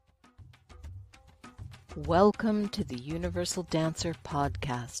Welcome to the Universal Dancer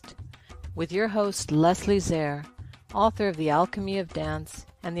podcast with your host Leslie Zare, author of The Alchemy of Dance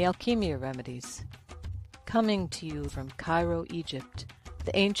and the Alchemia Remedies. Coming to you from Cairo, Egypt,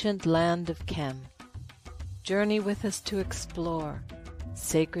 the ancient land of Kem. Journey with us to explore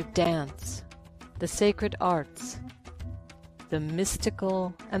sacred dance, the sacred arts, the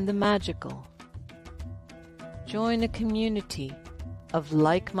mystical and the magical. Join a community of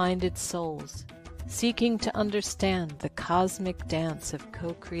like-minded souls seeking to understand the cosmic dance of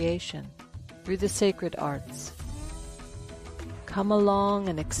co-creation through the sacred arts. Come along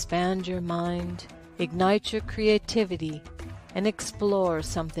and expand your mind, ignite your creativity, and explore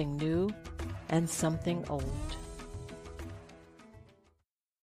something new and something old.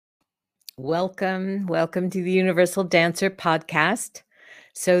 Welcome to the Universal Dancer podcast.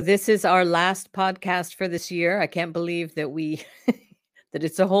 So this is our last podcast for this year. I can't believe that that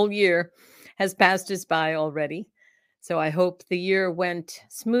it's a whole year has passed us by already. So I hope the year went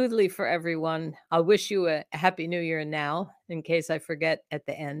smoothly for everyone. I'll wish you a happy new year now in case I forget at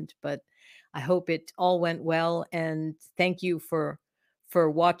the end, but I hope it all went well. And thank you for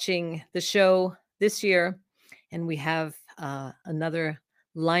watching the show this year. And we have another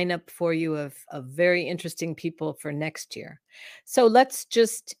lineup for you of very interesting people for next year. So let's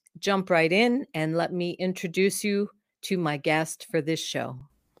just jump right in and let me introduce you to my guest for this show.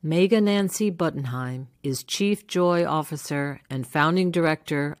 Megha Nancy Buttenheim is Chief Joy Officer and Founding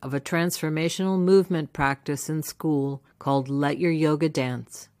Director of a transformational movement practice and school called Let Your Yoga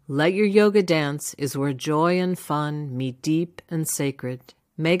Dance. Let Your Yoga Dance is where joy and fun meet deep and sacred.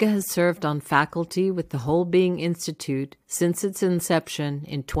 Megha has served on faculty with the Whole Being Institute since its inception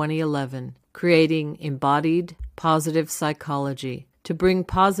in 2011, creating embodied positive psychology to bring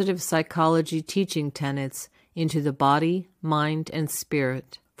positive psychology teaching tenets into the body, mind, and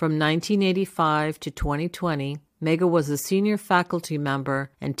spirit. From 1985 to 2020, Megha was a senior faculty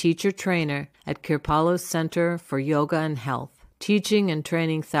member and teacher trainer at Kripalu's Center for Yoga and Health, teaching and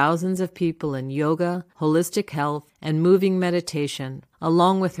training thousands of people in yoga, holistic health, and moving meditation,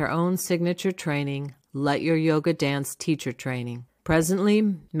 along with her own signature training, Let Your Yoga Dance teacher training. Presently,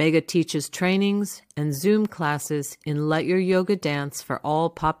 Megha teaches trainings and Zoom classes in Let Your Yoga Dance for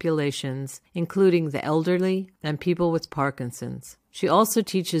all populations, including the elderly and people with Parkinson's. She also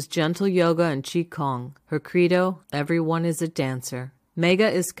teaches gentle yoga and Qigong. Her credo, everyone is a dancer.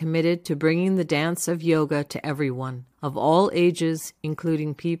 Megha is committed to bringing the dance of yoga to everyone, of all ages,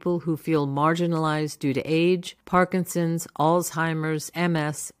 including people who feel marginalized due to age, Parkinson's, Alzheimer's,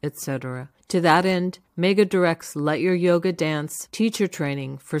 MS, etc. To that end, Megha directs Let Your Yoga Dance teacher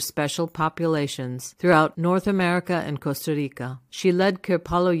training for special populations throughout North America and Costa Rica. She led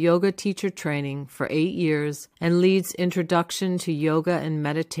Kripalu Yoga teacher training for 8 years and leads Introduction to Yoga and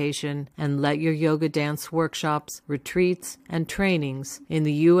Meditation and Let Your Yoga Dance workshops, retreats, and trainings in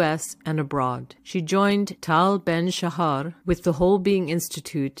the U.S. and abroad. She joined Tal Ben-Shahar with the Whole Being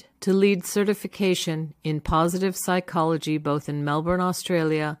Institute to lead certification in positive psychology both in Melbourne,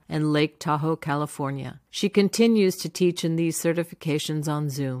 Australia and Lake Tahoe, California. She continues to teach in these certifications on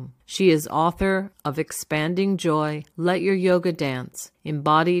Zoom. She is author of Expanding Joy, Let Your Yoga Dance,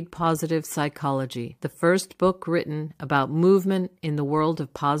 Embodied Positive Psychology, the first book written about movement in the world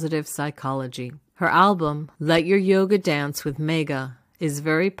of positive psychology. Her album, Let Your Yoga Dance with Megha, is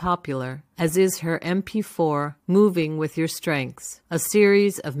very popular, as is her MP4, Moving with Your Strengths, a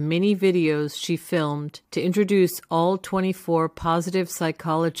series of mini videos she filmed to introduce all 24 positive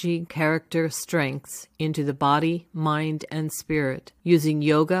psychology character strengths into the body, mind, and spirit, using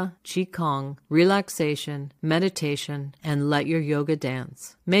yoga, Qigong, relaxation, meditation, and Let Your Yoga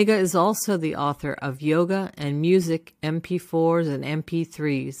Dance. Megha is also the author of yoga and music MP4s and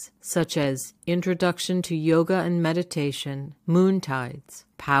MP3s, such as Introduction to Yoga and Meditation, Moon Tides,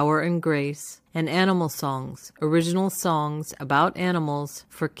 Power and Grace, and Animal Songs, original songs about animals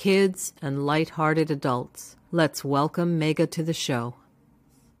for kids and light-hearted adults. Let's welcome Megha to the show.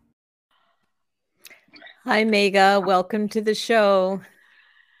 Hi, Megha. Welcome to the show.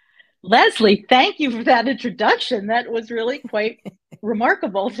 Leslie, thank you for that introduction. That was really quite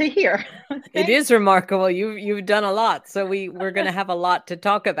remarkable to hear. It is remarkable. You've done a lot, so we're going to have a lot to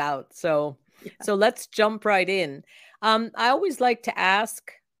talk about. So let's jump right in. I always like to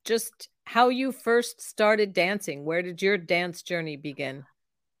ask just how you first started dancing. Where did your dance journey begin?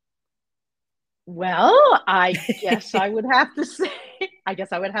 Well, I guess I would have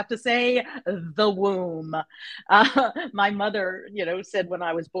to say the womb. My mother, said when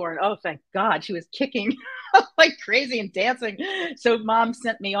I was born, oh, thank God, she was kicking like crazy and dancing. So mom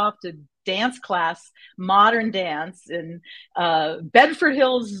sent me off to dance class, modern dance in Bedford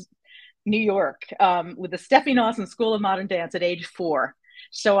Hills, New York, with the Steffi Nawson School of Modern Dance at age 4.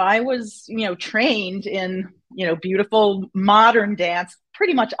 So I was, trained in, beautiful modern dance,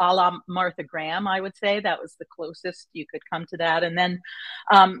 pretty much a la Martha Graham, I would say. That was the closest you could come to that. And then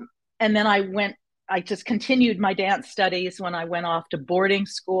I just continued my dance studies when I went off to boarding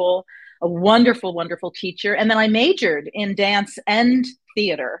school, a wonderful, wonderful teacher. And then I majored in dance and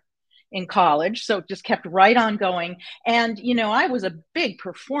theater in college. So just kept right on going. And, I was a big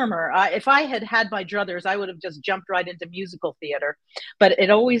performer. If I had had my druthers, I would have just jumped right into musical theater. But it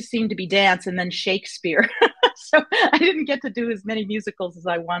always seemed to be dance and then Shakespeare. So I didn't get to do as many musicals as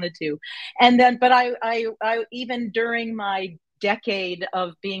I wanted to. And then, but I even during my decade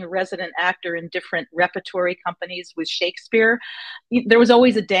of being a resident actor in different repertory companies with Shakespeare, there was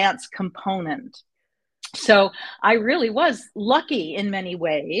always a dance component. So I really was lucky in many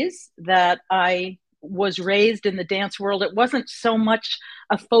ways that I was raised in the dance world. It wasn't so much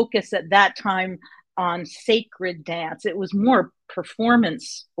a focus at that time on sacred dance. It was more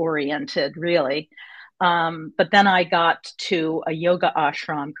performance oriented, really. But then I got to a yoga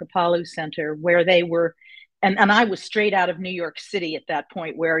ashram, Kripalu Center, where they were, and I was straight out of New York City at that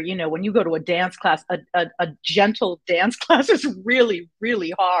point, where, when you go to a dance class, a gentle dance class is really,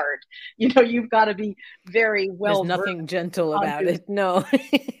 really hard. You've got to be very well. There's nothing gentle about it. No.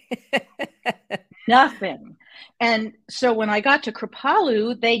 Nothing. And so when I got to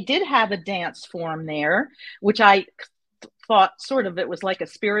Kripalu, they did have a dance form there, which I thought sort of it was like a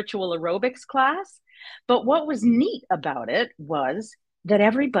spiritual aerobics class. But what was neat about it was that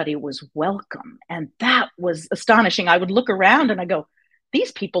everybody was welcome. And that was astonishing. I would look around and I go,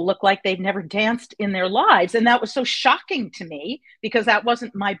 these people look like they've never danced in their lives. And that was so shocking to me because that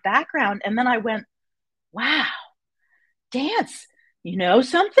wasn't my background. And then I went, wow, dance,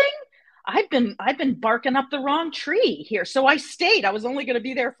 something? I've been barking up the wrong tree here. So I stayed. I was only going to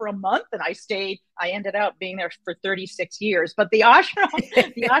be there for a month and I stayed. I ended up being there for 36 years. But the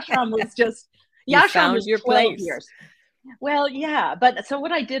ashram was just, the ashram was 12 years. Well, yeah. But so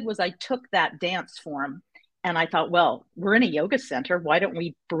what I did was I took that dance form and I thought, well, we're in a yoga center. Why don't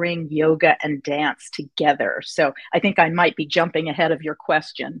we bring yoga and dance together? So I think I might be jumping ahead of your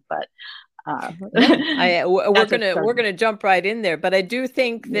question, but we're gonna jump right in there. But I do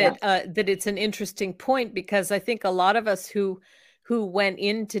think that that it's an interesting point because I think a lot of us who went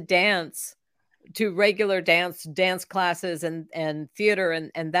into dance, to regular dance classes and theater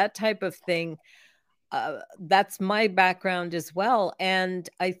and that type of thing, that's my background as well. And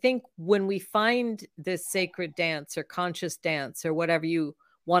I think when we find this sacred dance or conscious dance or whatever you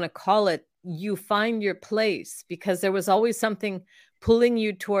want to call it, you find your place because there was always something pulling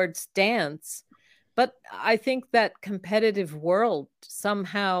you towards dance. But I think that competitive world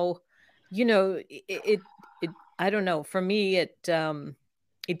somehow, it I don't know, for me,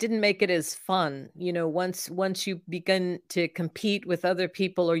 it didn't make it as fun. Once you begin to compete with other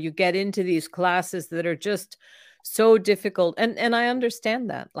people or you get into these classes that are just so difficult. And I understand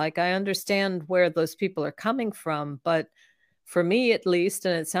that. Like, I understand where those people are coming from, but for me at least,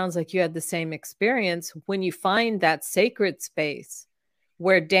 and it sounds like you had the same experience, when you find that sacred space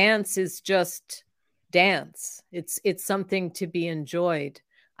where dance is just dance, it's something to be enjoyed.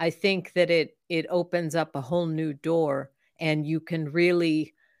 I think that it opens up a whole new door and you can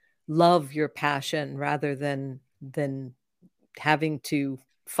really love your passion rather than having to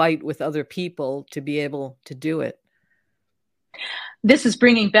fight with other people to be able to do it. This is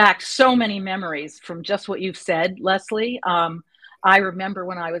bringing back so many memories from just what you've said, Leslie. I remember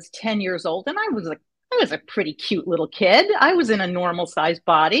when I was 10 years old and I was a pretty cute little kid. I was in a normal sized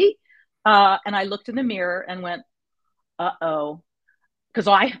body. And I looked in the mirror and went, uh-oh. Because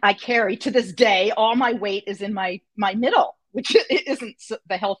I carry to this day, all my weight is in my middle, which isn't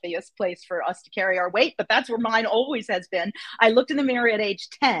the healthiest place for us to carry our weight, but that's where mine always has been. I looked in the mirror at age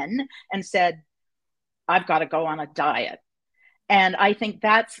 10 and said, I've got to go on a diet. And I think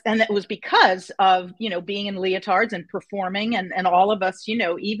and it was because of, being in leotards and performing and all of us,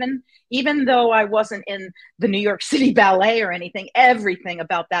 even though I wasn't in the New York City Ballet or anything, everything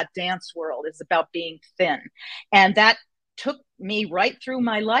about that dance world is about being thin. And that took me right through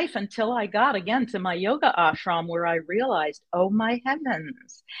my life until I got again to my yoga ashram where I realized, oh my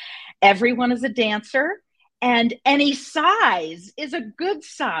heavens, everyone is a dancer. And any size is a good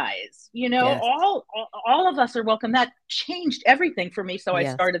size, yes. All of us are welcome. That changed everything for me. So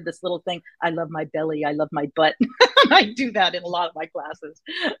yes. I started this little thing. I love my belly. I love my butt. I do that in a lot of my classes,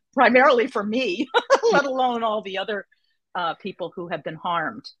 primarily for me, let alone all the other people who have been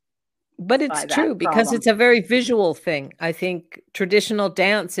harmed. But it's true because it's a very visual thing. I think traditional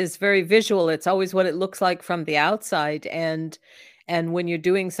dance is very visual. It's always what it looks like from the outside. And And when you're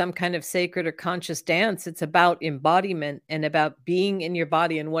doing some kind of sacred or conscious dance, it's about embodiment and about being in your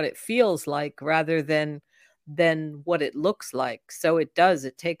body and what it feels like rather than what it looks like. So it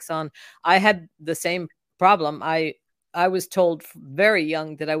takes on. I had the same problem. I was told very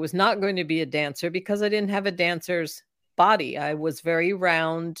young that I was not going to be a dancer because I didn't have a dancer's body. I was very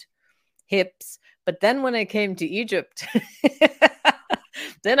round, hips. But then when I came to Egypt,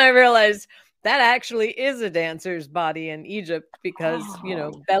 then I realized that actually is a dancer's body in Egypt because,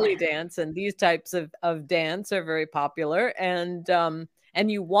 belly dance and these types of dance are very popular. And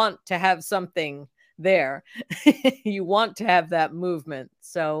you want to have something there. You want to have that movement.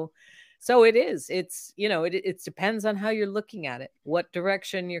 So it is. It's, it depends on how you're looking at it, what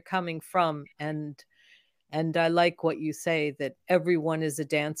direction you're coming from. And I like what you say that everyone is a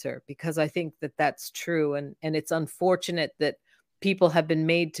dancer, because I think that that's true. And it's unfortunate that people have been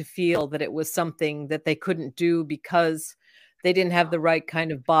made to feel that it was something that they couldn't do because they didn't have the right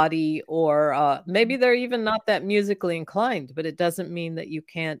kind of body, or maybe they're even not that musically inclined, but it doesn't mean that you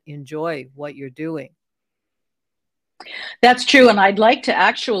can't enjoy what you're doing. That's true. And I'd like to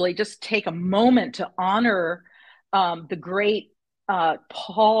actually just take a moment to honor the great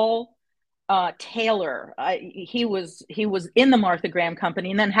Paul Taylor. He was in the Martha Graham Company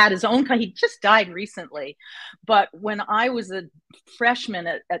and then had his own. He just died recently, but when I was a freshman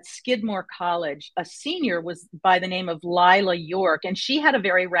at Skidmore College, a senior was by the name of Lila York, and she had a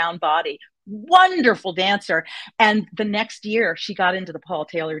very round body. Wonderful dancer. And the next year she got into the Paul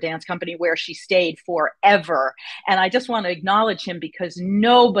Taylor Dance Company, where she stayed forever. And I just want to acknowledge him because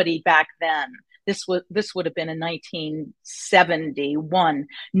nobody back then, this would have been in 1971.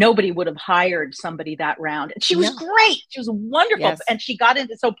 Nobody would have hired somebody that round. And she was great. She was wonderful. Yes. And she got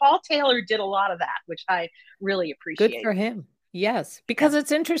into, so Paul Taylor did a lot of that, which I really appreciate. Good for him. Yes, because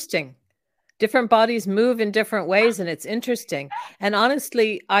it's interesting. Different bodies move in different ways, and it's interesting. And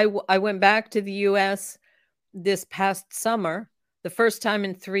honestly, I went back to the US this past summer, the first time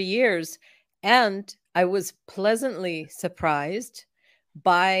in 3 years, and I was pleasantly surprised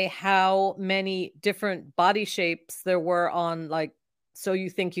by how many different body shapes there were on, like, So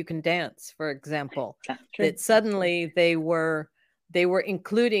You Think You Can Dance, for example. That suddenly they were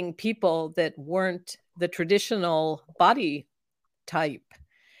including people that weren't the traditional body type.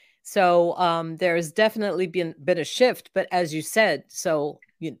 So there's definitely been a shift. But as you said,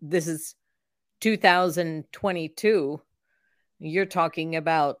 this is 2022. You're talking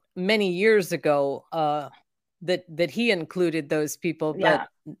about many years ago that he included those people,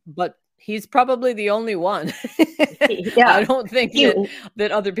 but he's probably the only one. I don't think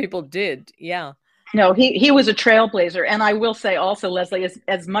that other people did. Yeah. No, he was a trailblazer. And I will say also, Leslie,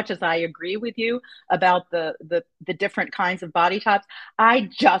 as much as I agree with you about the different kinds of body types, I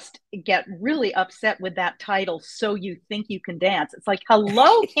just get really upset with that title, So You Think You Can Dance. It's like,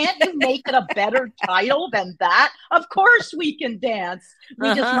 hello, can't you make it a better title than that? Of course we can dance.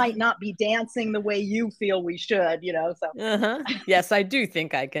 We just might not be dancing the way you feel we should, so. Yes, I do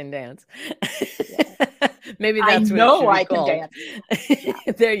think I can dance. Maybe that's I know I can dance.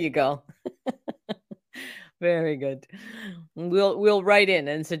 Yeah. There you go. Very good. We'll write in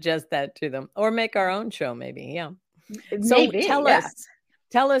and suggest that to them, or make our own show, maybe. Yeah. Maybe, so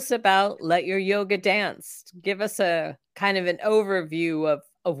tell us about Let Your Yoga Dance. Give us a kind of an overview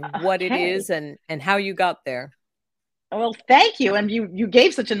of what it is and how you got there. Well, thank you. And you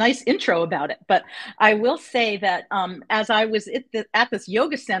gave such a nice intro about it. But I will say that as I was at this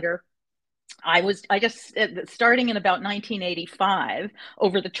yoga center, I just starting in about 1985,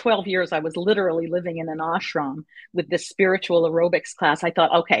 over the 12 years I was literally living in an ashram with this spiritual aerobics class. I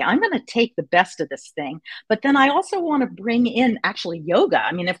thought, okay, I'm going to take the best of this thing, but then I also want to bring in actually yoga.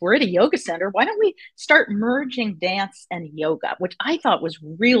 I mean, if we're at a yoga center, why don't we start merging dance and yoga, which I thought was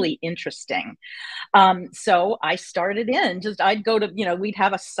really interesting. So I started I'd go to, we'd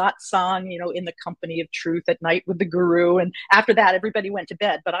have a satsang, in the company of truth at night with the guru. And after that, everybody went to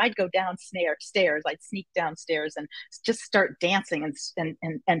bed, but I'd go downstairs. I'd sneak downstairs and just start dancing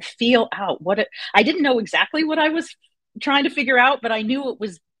and feel out I didn't know exactly what I was trying to figure out, but I knew it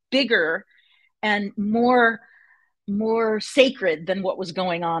was bigger and more sacred than what was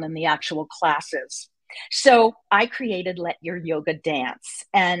going on in the actual classes. So I created Let Your Yoga Dance.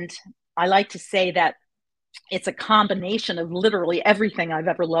 And I like to say that it's a combination of literally everything I've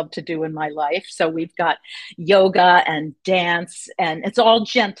ever loved to do in my life. So we've got yoga and dance, and it's all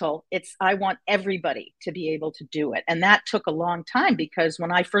gentle. I want everybody to be able to do it. And that took a long time, because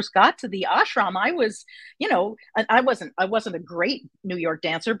when I first got to the ashram, I was, I wasn't a great New York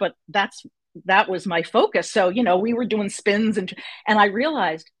dancer, but that was my focus. So, we were doing spins and I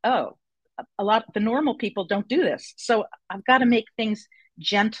realized, oh, a lot the normal people don't do this. So I've got to make things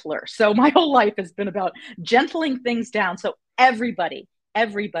gentler. So my whole life has been about gentling things down. So everybody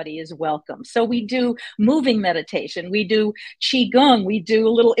is welcome. So we do moving meditation, we do qigong, we do a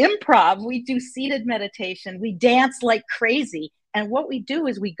little improv, we do seated meditation, we dance like crazy. And what we do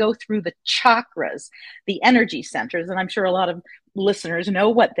is we go through the chakras, the energy centers, and I'm sure a lot of listeners know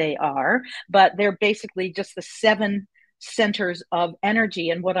what they are, but they're basically just the 7 centers of energy.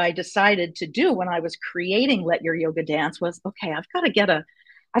 And what I decided to do when I was creating Let Your Yoga Dance was, okay, I've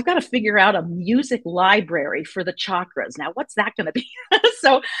got to figure out a music library for the chakras. Now, what's that going to be?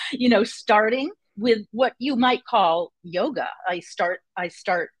 So, starting with what you might call yoga, I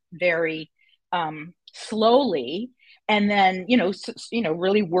start very slowly, and then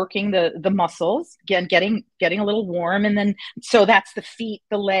really working the muscles, again getting a little warm, and then so that's the feet,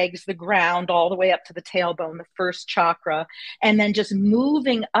 the legs, the ground, all the way up to the tailbone, the first chakra, and then just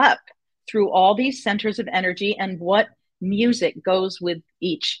moving up through all these centers of energy and what music goes with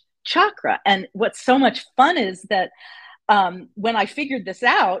each chakra. And what's so much fun is that when I figured this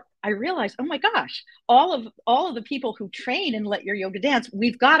out, I realized, oh my gosh, all of the people who train in Let Your Yoga Dance,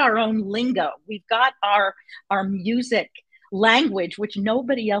 we've got our own lingo. We've got our music language, which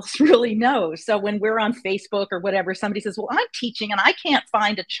nobody else really knows. So when we're on Facebook or whatever, somebody says, well, I'm teaching and I can't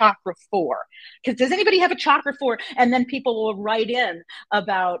find a chakra 4. Because does anybody have a chakra 4? And then people will write in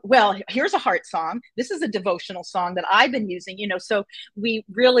about, well, here's a heart song. This is a devotional song that I've been using, so we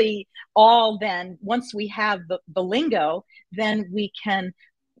really all then, once we have the lingo, then we can,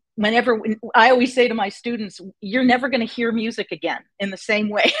 I always say to my students, you're never going to hear music again in the same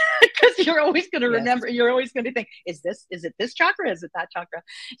way, because you're always going to remember, you're always going to think, is it this chakra? Is it that chakra?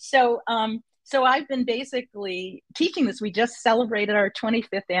 So, so I've been basically teaching this. We just celebrated our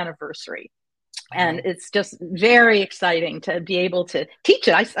 25th anniversary. And it's just very exciting to be able to teach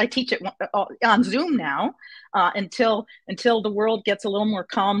it. I teach it on Zoom now until the world gets a little more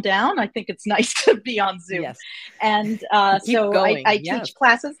calmed down. I think it's nice to be on Zoom. Yes. And so I teach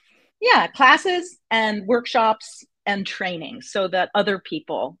classes and workshops and training so that other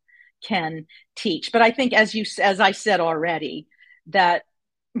people can teach. But I think, as I said already, that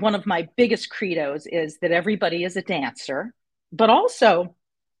one of my biggest credos is that everybody is a dancer, but also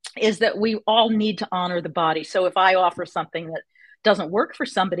is that we all need to honor the body. So if I offer something that doesn't work for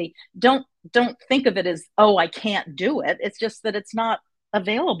somebody, don't think of it as, oh, I can't do it. It's just that it's not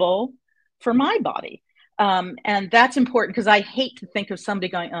available for my body. And that's important, because I hate to think of somebody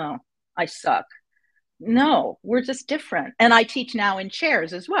going, oh, I suck. No, we're just different. And I teach now in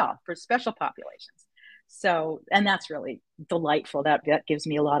chairs as well for special populations. So, and that's really delightful. That gives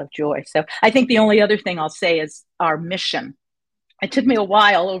me a lot of joy. So I think the only other thing I'll say is our mission. It took me a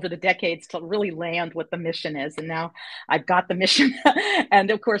while over the decades to really land what the mission is. And now I've got the mission. And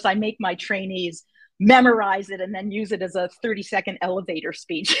of course, I make my trainees memorize it and then use it as a 30-second elevator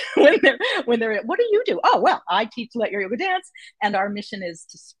speech when they're, what do you do? Oh, well, I teach Let Your Yoga Dance. And our mission is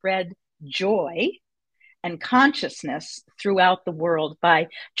to spread joy and consciousness throughout the world by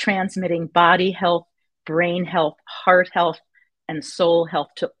transmitting body health, brain health, heart health, and soul health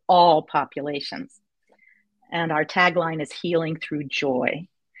to all populations. And our tagline is healing through joy.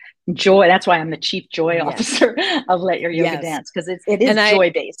 Joy. That's why I'm the chief joy officer of Let Your Yoga Dance, because it is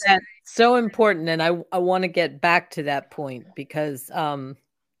joy-based. That's so important. And I want to get back to that point, because I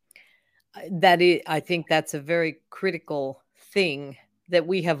think that's a very critical thing that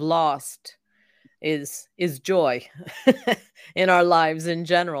we have lost is joy in our lives in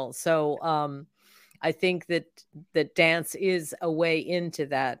general. So I think that dance is a way into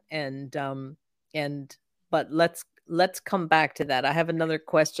that. But let's come back to that. I have another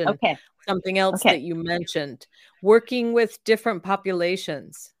question. Okay. Something else that you mentioned, working with different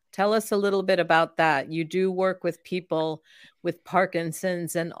populations. Tell us a little bit about that. You do work with people with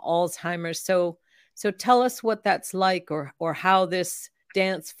Parkinson's and Alzheimer's. So tell us what that's like, or how this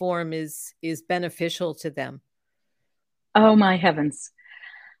dance form is beneficial to them. Oh, my heavens.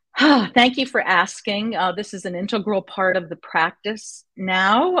 Thank you for asking. This is an integral part of the practice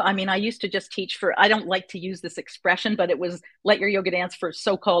now. I mean, I used to just teach I don't like to use this expression, but it was Let Your Yoga Dance for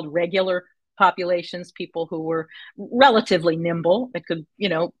so-called regular populations, people who were relatively nimble, that could,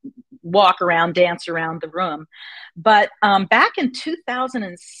 walk around, dance around the room. But back in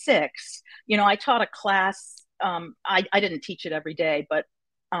 2006, I taught a class. I didn't teach it every day, but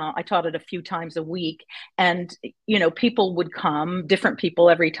I taught it a few times a week, and, people would come, different people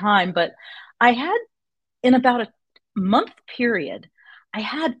every time. But I had, in about a month period, I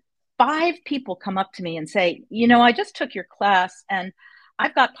had 5 people come up to me and say, I just took your class and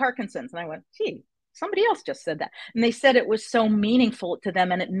I've got Parkinson's. And I went, gee, somebody else just said that. And they said it was so meaningful to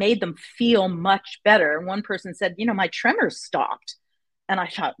them and it made them feel much better. And one person said, you know, my tremors stopped. And I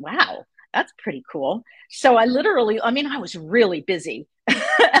thought, wow, that's pretty cool. So I literally, I mean, I was really busy.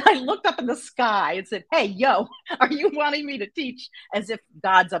 And I looked up in the sky and said, hey, yo, are you wanting me to teach? As if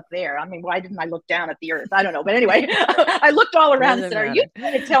God's up there. I mean, why didn't I look down at the earth? I don't know. But anyway, I looked all around and said, are you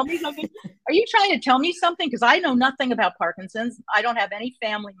trying to tell me something? Are you trying to tell me something? Because I know nothing about Parkinson's. I don't have any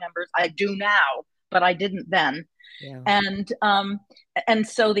family members. I do now, but I didn't then. Yeah. And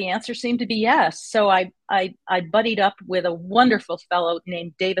so the answer seemed to be yes. So I buddied up with a wonderful fellow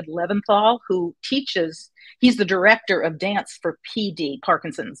named David Leventhal, who teaches, he's the director of dance for PD,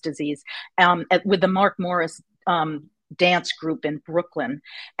 Parkinson's disease, with the Mark Morris dance group in Brooklyn.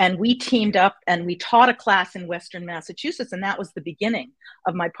 And we teamed up and we taught a class in Western Massachusetts. And that was the beginning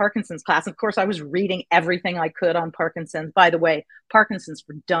of my Parkinson's class. Of course, I was reading everything I could on Parkinson's. By the way, Parkinson's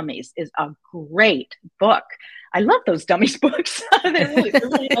for Dummies is a great book. I love those dummies books. they're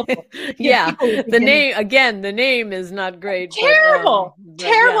really helpful. Yeah, the name is not great. Terrible,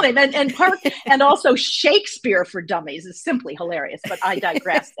 terrible. Yeah. And also Shakespeare for Dummies is simply hilarious, but I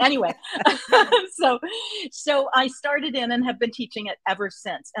digress. Anyway, so I started in and have been teaching it ever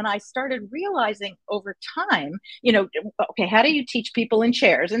since. And I started realizing over time, you know, okay, how do you teach people in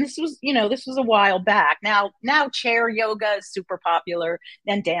chairs? And this was a while back. Now chair yoga is super popular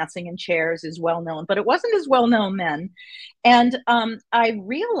and dancing in chairs is well known, but it wasn't as well known then. And I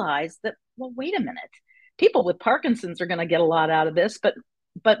realized that, well, wait a minute, people with Parkinson's are going to get a lot out of this,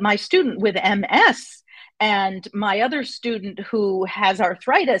 but my student with MS and my other student who has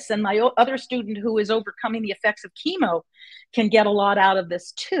arthritis and my other student who is overcoming the effects of chemo can get a lot out of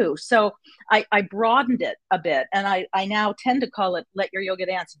this too. So I broadened it a bit, and I now tend to call it Let Your Yoga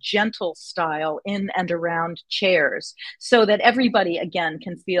Dance gentle style in and around chairs, so that everybody again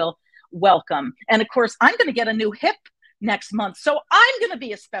can feel welcome. And of course, I'm going to get a new hip next month, so I'm going to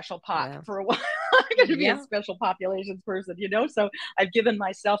be a special pop for a while. I'm going to be a special populations person, you know. So I've given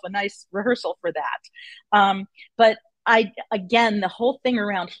myself a nice rehearsal for that. But again, the whole thing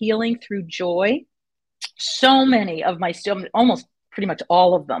around healing through joy. So many of my students, almost pretty much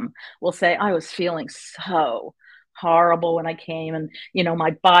all of them, will say, I was feeling so horrible when I came, and you know,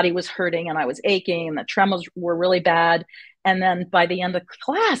 my body was hurting and I was aching and the tremors were really bad. And then by the end of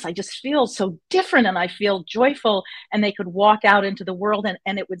class, I just feel so different and I feel joyful, and they could walk out into the world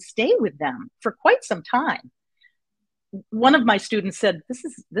and it would stay with them for quite some time. One of my students said,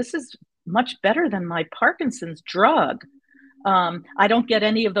 this is much better than my Parkinson's drug. I don't get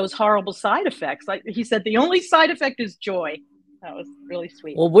any of those horrible side effects. He said, the only side effect is joy. That was really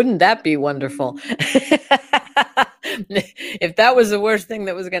sweet. Well, wouldn't that be wonderful? If that was the worst thing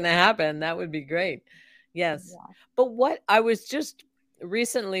that was going to happen, that would be great. Yes. Yeah. But what I was just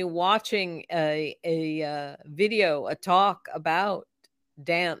recently watching a video, a talk about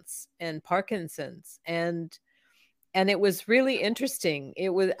dance and Parkinson's, and it was really interesting. It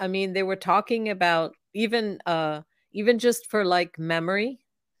was, I mean, they were talking about even just for like memory,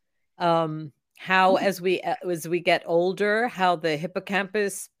 how as we get older, how the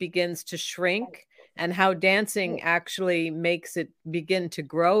hippocampus begins to shrink, and how dancing actually makes it begin to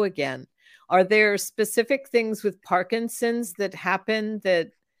grow again. Are there specific things with Parkinson's that happen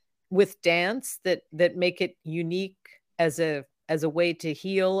with dance that make it unique as a way to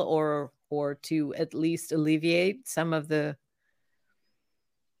heal or to at least alleviate some of the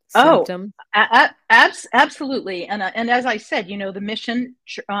symptoms? Absolutely. And as I said, you know, the mission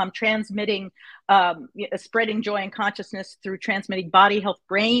transmitting, spreading joy and consciousness through transmitting body health,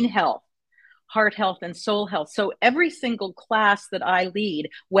 brain health, heart health, and soul health. So every single class that I lead,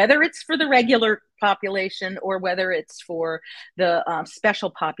 whether it's for the regular population or whether it's for the special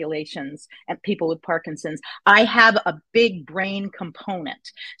populations and people with Parkinson's, I have a big brain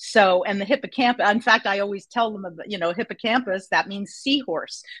component. So, and the hippocampus, in fact, I always tell them, you know, hippocampus, that means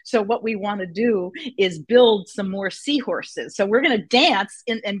seahorse. So what we want to do is build some more seahorses. So we're going to dance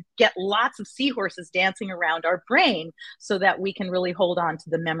and get lots of seahorses dancing around our brain so that we can really hold on to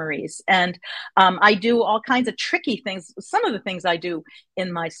the memories. And I do all kinds of tricky things. Some of the things I do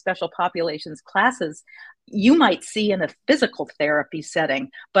in my special populations classes, you might see in a physical therapy setting,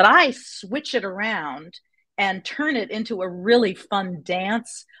 but I switch it around and turn it into a really fun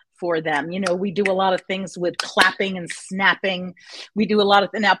dance for them. You know, we do a lot of things with clapping and snapping. We do a lot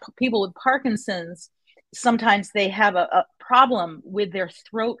of, now people with Parkinson's, sometimes they have a problem with their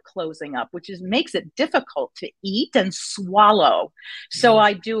throat closing up, which makes it difficult to eat and swallow. So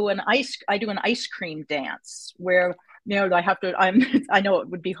I do an ice cream dance where I know it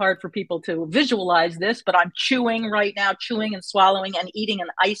would be hard for people to visualize this, but I'm chewing right now, chewing and swallowing and eating an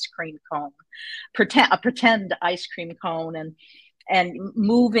ice cream cone, a pretend ice cream cone, and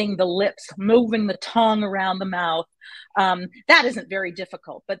moving the lips, moving the tongue around the mouth. That isn't very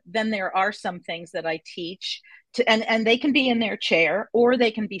difficult. But then there are some things that I teach and they can be in their chair or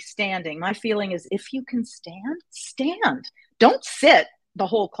they can be standing. My feeling is if you can stand, stand. Don't sit the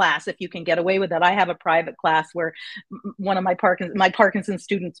whole class if you can get away with it. I have a private class where one of my Parkinson's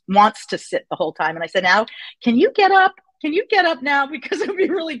students wants to sit the whole time. And I said, now, can you get up? Can you get up now? Because it would be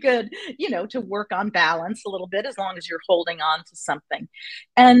really good, to work on balance a little bit as long as you're holding on to something.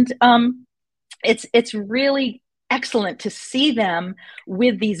 And it's really excellent to see them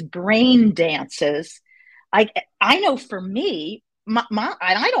with these brain dances. I know for me,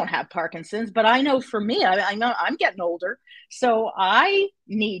 I don't have Parkinson's, but I know for me, I know I'm getting older, so I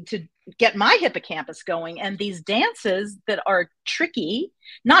need to get my hippocampus going. And these dances that are tricky,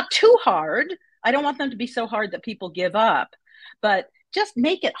 not too hard. I don't want them to be so hard that people give up, but just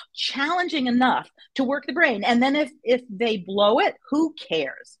make it challenging enough to work the brain. And then if they blow it, who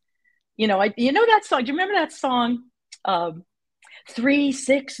cares? You know that song. Do you remember that song? 3,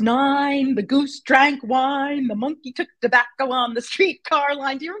 6, 9, the goose drank wine, the monkey took tobacco on the streetcar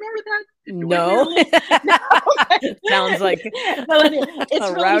line. Do you remember that? No. No. Sounds like it's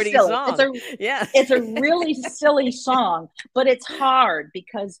a really rowdy silly. song. It's a really silly song, but it's hard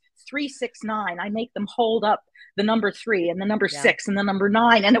because 3, 6, 9, I make them hold up the number 3 and the number 6 and the number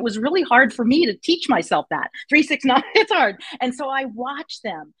 9. And it was really hard for me to teach myself that 3, 6, 9, it's hard. And so I watch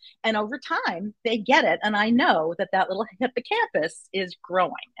them and over time they get it. And I know that little hippocampus is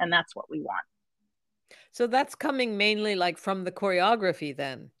growing and that's what we want. So that's coming mainly like from the choreography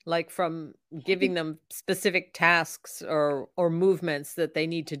then, like from giving them specific tasks or movements that they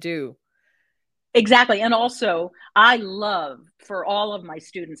need to do. Exactly. And also, I love for all of my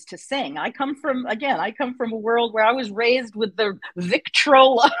students to sing. I come from a world where I was raised with the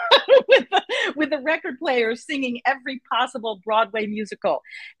Victrola, with the record players singing every possible Broadway musical.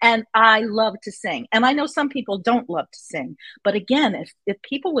 And I love to sing. And I know some people don't love to sing. But again, if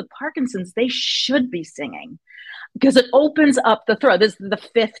people with Parkinson's, they should be singing because it opens up the throat. This is the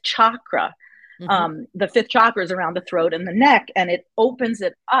 5th chakra. Mm-hmm. The 5th chakra is around the throat and the neck, and it opens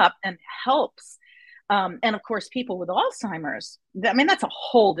it up and helps. And of course, people with Alzheimer's, that's a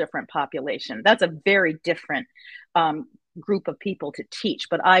whole different population. That's a very different group of people to teach.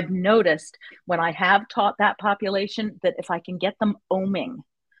 But I've noticed when I have taught that population that if I can get them oming,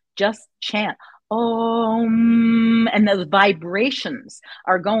 just chant, Om, and those vibrations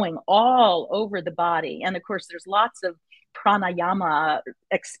are going all over the body. And of course, there's lots of pranayama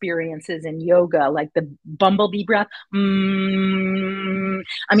experiences in yoga, like the bumblebee breath. You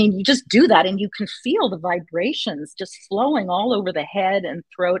just do that and you can feel the vibrations just flowing all over the head and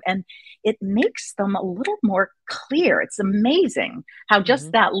throat, and it makes them a little more clear. It's amazing how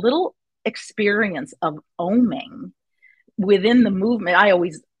just that little experience of oming within the movement. I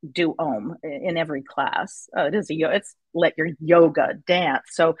always do Om in every class. It's let your yoga dance.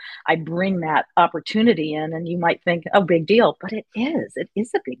 So I bring that opportunity in, and you might think, oh, big deal, but it is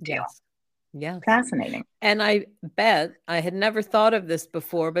a big deal. Yeah. Fascinating. And I bet I had never thought of this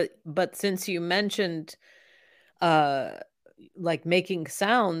before, but since you mentioned like making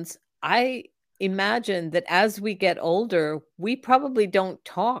sounds, I imagine that as we get older, we probably don't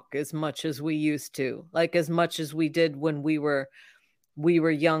talk as much as we used to, like as much as we did when we were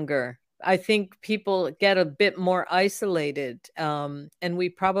younger. I think people get a bit more isolated, and we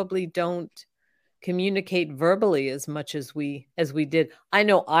probably don't communicate verbally as much as we did. I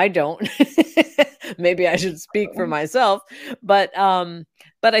know I don't. Maybe I should speak for myself, but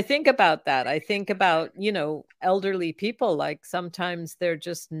I think about that. I think about, elderly people, like sometimes they're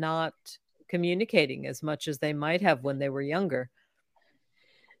just not communicating as much as they might have when they were younger.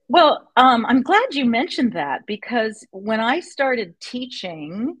 Well, I'm glad you mentioned that, because when I started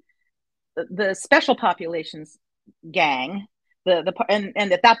teaching the special populations gang,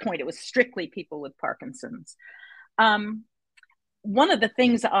 and at that point it was strictly people with Parkinson's. One of the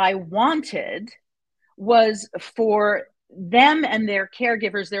things I wanted was for them and their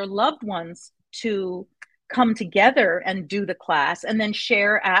caregivers, their loved ones, to come together and do the class and then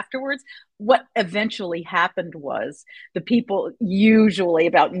share afterwards. What eventually happened was the people, usually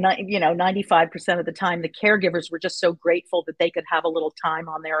about 95% of the time, the caregivers were just so grateful that they could have a little time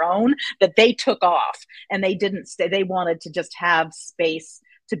on their own that they took off and they didn't stay. They wanted to just have space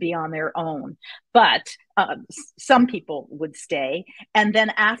to be on their own. But some people would stay. And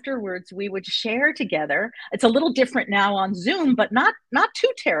then afterwards, we would share together. It's a little different now on Zoom, but not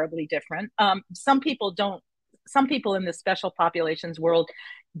too terribly different. Some people don't some people in the special populations world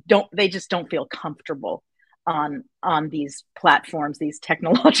just don't feel comfortable on these platforms, these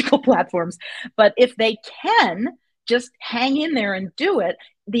technological platforms. But if they can just hang in there and do it,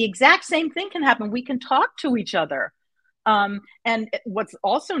 the exact same thing can happen. We can talk to each other. And what's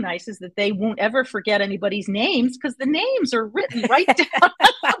also nice is that they won't ever forget anybody's names, because the names are written right down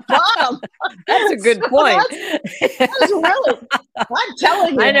at the bottom. That's a good point. That's really, I'm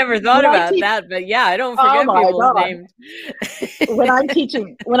telling you. I never thought about that, but yeah, I don't forget people's names.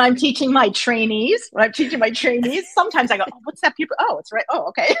 when I'm teaching my trainees, sometimes I go, oh, what's that people? Oh, it's right. Oh,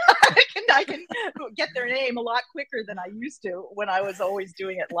 okay. I can get their name a lot quicker than I used to when I was always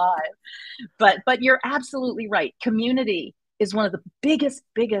doing it live. But you're absolutely right. Community is one of the biggest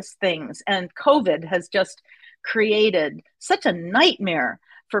things. And COVID has just created such a nightmare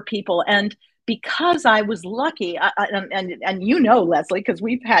for people. And because I was lucky, and you know, Leslie, because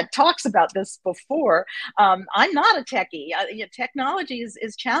we've had talks about this before, I'm not a techie. Technology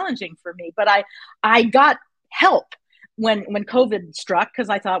is challenging for me, but I got help when COVID struck, because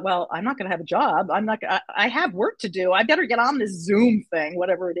I thought, well, I'm not going to have a job. I have work to do. I better get on this Zoom thing,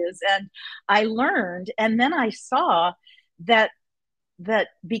 whatever it is. And I learned, and then I saw that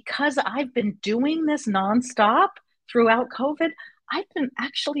because I've been doing this nonstop throughout COVID, I've been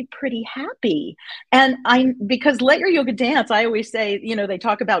actually pretty happy. And because Let Your Yoga Dance, I always say, they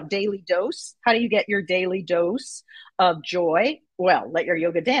talk about daily dose. How do you get your daily dose of joy? Well, Let Your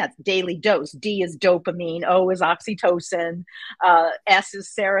Yoga Dance, daily dose. D is dopamine, O is oxytocin, S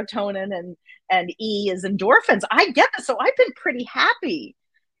is serotonin, and E is endorphins. I get this. So I've been pretty happy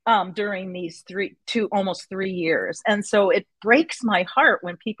during these almost 3 years. And so it breaks my heart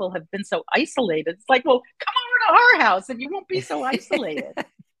when people have been so isolated. It's like, well, come over to our house and you won't be so isolated.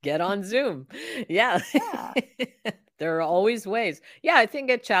 Get on Zoom. Yeah. There are always ways. Yeah, I think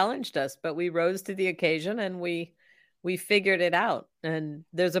it challenged us, but we rose to the occasion and we figured it out. And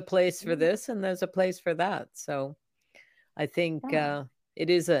there's a place for this and there's a place for that. So I think it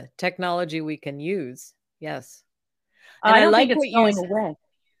is a technology we can use. Yes. And I don't think it's going away.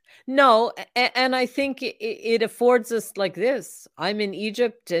 No, and I think it affords us like this. I'm in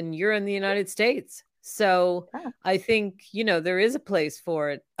Egypt and you're in the United States. So I think, there is a place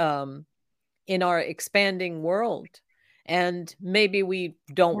for it in our expanding world. And maybe we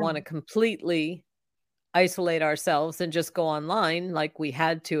don't want to completely isolate ourselves and just go online like we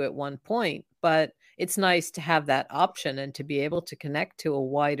had to at one point. But it's nice to have that option and to be able to connect to a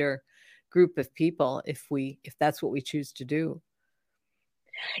wider group of people if that's what we choose to do.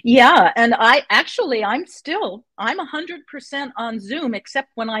 Yeah. And I'm 100% on Zoom, except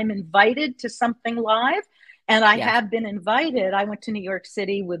when I'm invited to something live. And I have been invited. I went to New York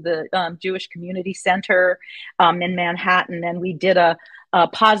City with the Jewish Community Center in Manhattan, and we did a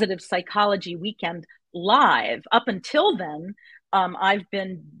positive psychology weekend live. Up until then, I've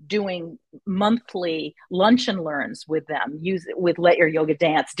been doing monthly lunch and learns with them, with Let Your Yoga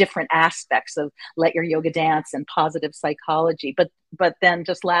Dance, different aspects of Let Your Yoga Dance and positive psychology. But then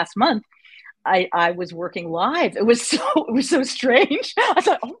just last month, I was working live. It was so strange. I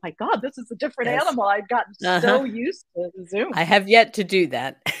thought, oh my God, this is a different animal. I've gotten so used to Zoom. I have yet to do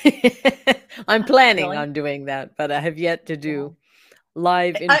that. I'm planning on doing that, but I have yet to do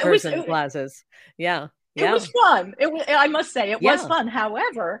live in-person classes. Yeah. It was fun. I must say, it was fun.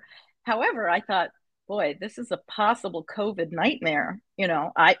 However, I thought, boy, this is a possible COVID nightmare.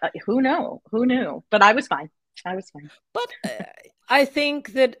 Who knew? But I was fine. But I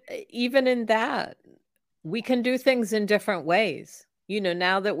think that even in that, we can do things in different ways.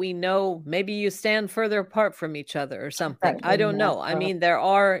 Now that we know, maybe you stand further apart from each other or something. I don't know. I mean, there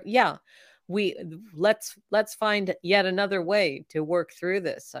are, let's find yet another way to work through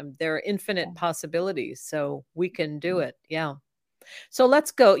this. There are infinite possibilities, so we can do it. Yeah. So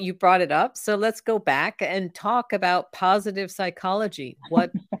let's go. You brought it up. So let's go back and talk about positive psychology.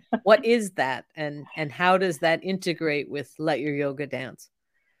 What is that, and how does that integrate with Let Your Yoga Dance?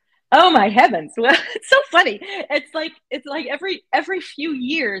 Oh my heavens. Well, it's so funny. It's like every few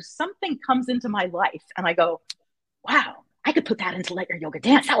years something comes into my life and I go, wow, I could put that into Let Your Yoga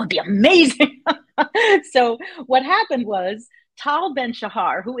Dance. That would be amazing. So what happened was Tal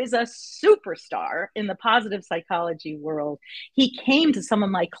Ben-Shahar, who is a superstar in the positive psychology world, he came to some of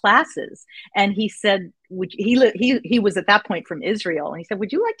my classes and he said, he was at that point from Israel. And he said,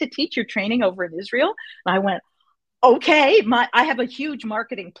 would you like to teach your training over in Israel? And I went, okay, I have a huge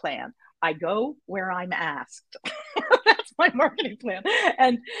marketing plan. I go where I'm asked. That's my marketing plan.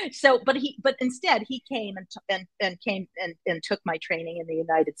 And so, but instead he came and took my training in the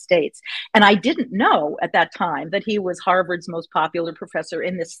United States. And I didn't know at that time that he was Harvard's most popular professor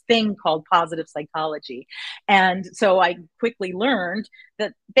in this thing called positive psychology. And so I quickly learned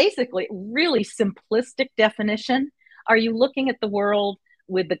that basically, really simplistic definition, are you looking at the world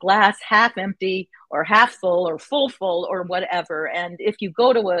with the glass half empty or half full or full or whatever? And if you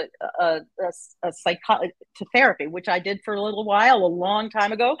go to to therapy, which I did for a little while, a long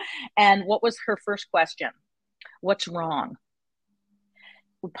time ago, and what was her first question? What's wrong?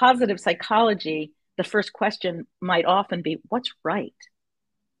 With positive psychology, the first question might often be, what's right?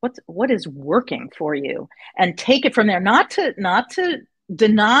 What is working for you? And take it from there. Not to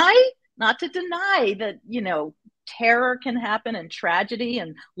deny that, terror can happen and tragedy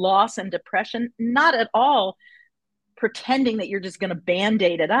and loss and depression. Not at all pretending that you're just going to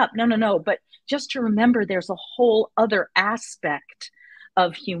band-aid it up. No. But just to remember there's a whole other aspect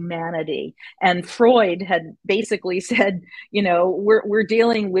of humanity. And Freud had basically said, we're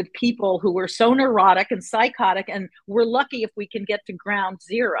dealing with people who are so neurotic and psychotic, and we're lucky if we can get to ground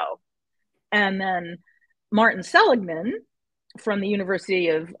zero. And then Martin Seligman from the University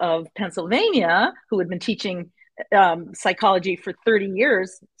of Pennsylvania, who had been teaching psychology for 30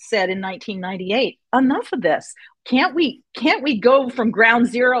 years, said in 1998, enough of this. Can't we go from ground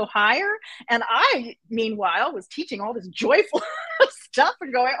zero higher? And I, meanwhile, was teaching all this joyful stuff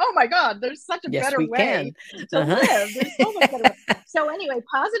and going, oh my God, there's such a better way to live. There's so much better way. So anyway,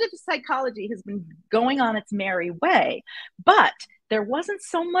 positive psychology has been going on its merry way, but there wasn't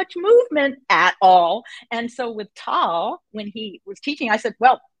so much movement at all. And so with Tal, when he was teaching, I said,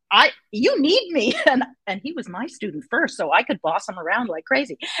 well, you need me. And he was my student first, so I could boss him around like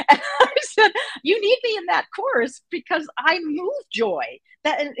crazy. And I said, you need me in that course because I move joy.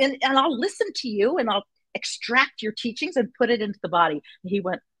 And I'll listen to you and I'll extract your teachings and put it into the body. And he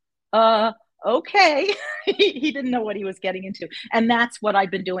went, okay. He didn't know what he was getting into. And that's what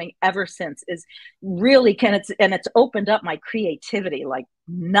I've been doing ever since, is really it's opened up my creativity like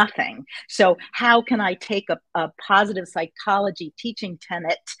nothing. So how can I take a positive psychology teaching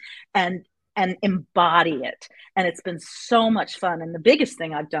tenet and embody it? And it's been so much fun. And the biggest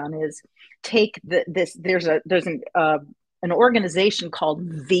thing I've done is take there's an organization called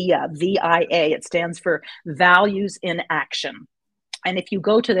VIA, VIA. It stands for Values in Action. And if you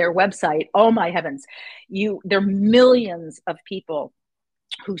go to their website, oh my heavens, there are millions of people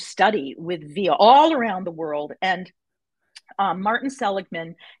who study with VIA all around the world. And Martin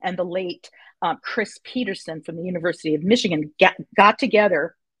Seligman and the late Chris Peterson from the University of Michigan got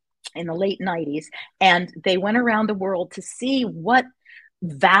together in the late 90s, and they went around the world to see what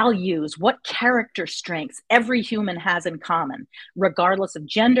values, what character strengths every human has in common, regardless of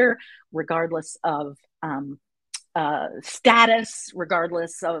gender, regardless of status,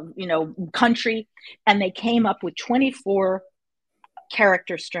 regardless of country. And they came up with 24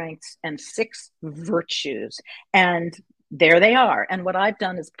 character strengths and 6 virtues, and there they are. And what I've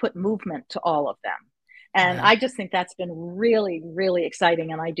done is put movement to all of them. And I just think that's been really, really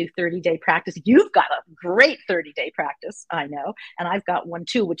exciting. And I do 30-day practice. You've got a great 30-day practice, I know. And I've got one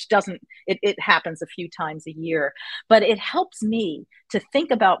too, which it happens a few times a year. But it helps me to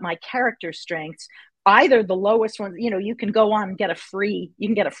think about my character strengths, either the lowest ones. You can go on and get a free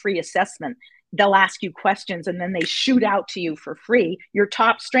assessment. They'll ask you questions and then they shoot out to you for free your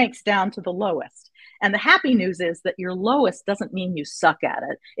top strengths down to the lowest. And the happy news is that your lowest doesn't mean you suck at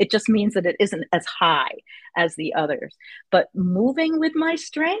it. It just means that it isn't as high as the others. But moving with my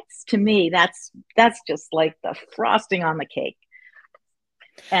strengths, to me, that's just like the frosting on the cake.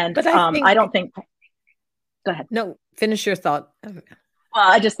 And but I don't think. Go ahead. No, finish your thought. Well,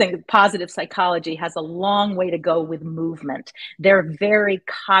 I just think positive psychology has a long way to go with movement. They're very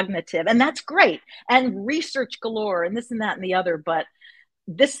cognitive, and that's great. And research galore, and this and that and the other. But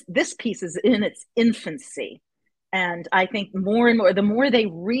this piece is in its infancy. And I think more and more, the more they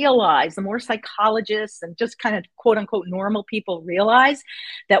realize, the more psychologists and just kind of quote unquote normal people realize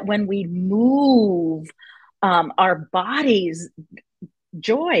that when we move our bodies,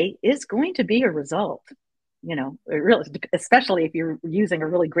 joy is going to be a result. Really, especially if you're using a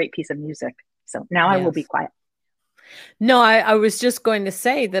really great piece of music. So now I will be quiet. No, I was just going to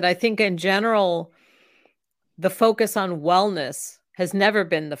say that I think in general, the focus on wellness has never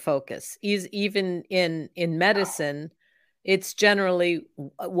been the focus. Even in medicine, it's generally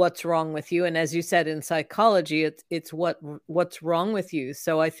what's wrong with you. And as you said, in psychology, it's what's wrong with you.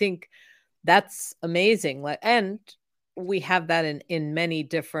 So I think that's amazing. And we have that in many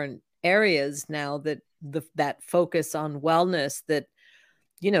different areas now, that that focus on wellness, that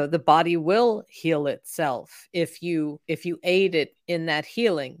the body will heal itself if you aid it in that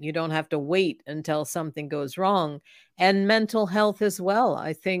healing. You don't have to wait until something goes wrong. And mental health as well.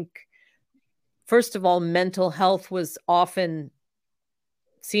 I think, first of all, mental health was often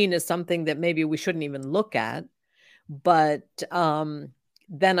seen as something that maybe we shouldn't even look at. But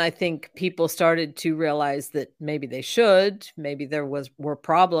then I think people started to realize that maybe they should, maybe there were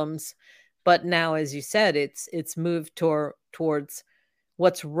problems. But now, as you said, it's moved towards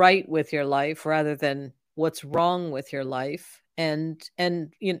what's right with your life rather than what's wrong with your life, and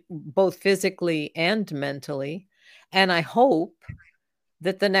both physically and mentally. And I hope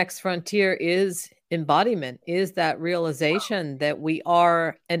that the next frontier is embodiment, is that realization that we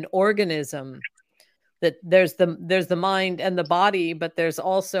are an organism, that there's the mind and the body, but there's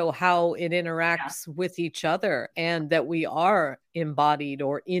also how it interacts with each other, and that we are embodied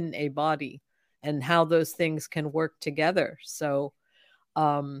or in a body, and how those things can work together. So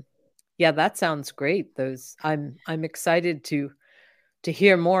yeah, that sounds great. Those I'm excited to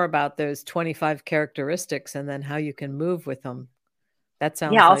hear more about those 25 characteristics and then how you can move with them. That Yeah,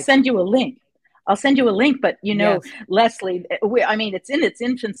 sounds I'll like, send you a link. I'll send you a link, but yes. Leslie, I mean, it's in its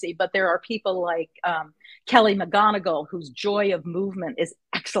infancy, but there are people like Kelly McGonigal, whose Joy of Movement is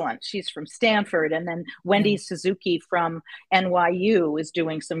excellent. She's from Stanford. And then Wendy Yeah. Suzuki from NYU is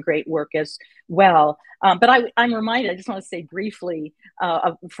doing some great work as well. But I'm reminded, I just want to say briefly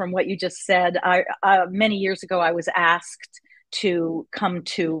from what you just said, many years ago, I was asked to come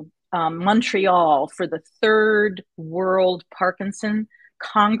to Montreal for the Third World Parkinson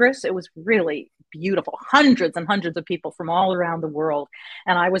Congress. It was really beautiful. Hundreds and hundreds of people from all around the world.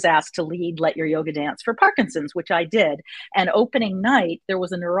 And I was asked to lead Let Your Yoga Dance for Parkinson's, which I did. And opening night, there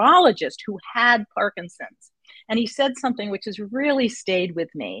was a neurologist who had Parkinson's. And he said something which has really stayed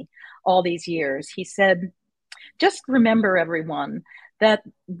with me all these years. He said, just remember, everyone, that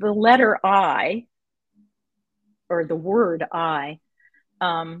the letter I, or the word I,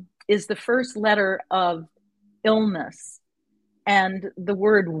 is the first letter of illness. And the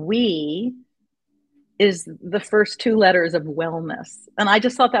word we is the first two letters of wellness. And I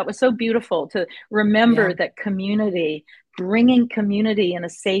just thought that was so beautiful to remember Yeah. that community, bringing community in a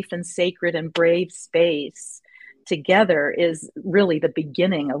safe and sacred and brave space together, is really the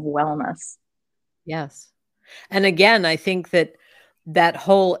beginning of wellness. Yes. And again, I think that that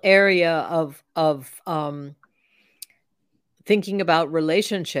whole area of thinking about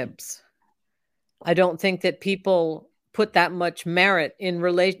relationships, I don't think that people put that much merit in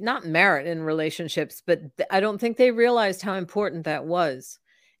not merit in relationships, but I don't think they realized how important that was.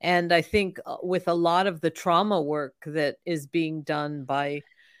 And I think with a lot of the trauma work that is being done by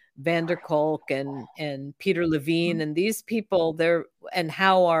Van der Kolk and Peter Levine and these people there, and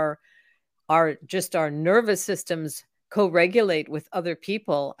how our nervous systems co-regulate with other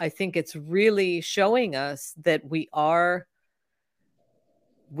people, I think it's really showing us that we are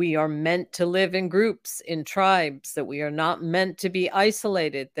meant to live in groups, in tribes, that we are not meant to be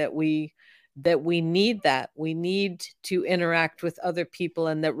isolated, that we need to interact with other people,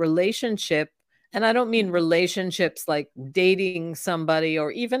 and that relationship, and I don't mean relationships like dating somebody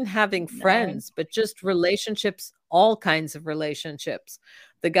or even having friends, but just relationships, all kinds of relationships.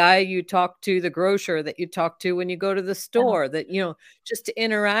 The guy you talk to, the grocer that you talk to when you go to the store, that, just to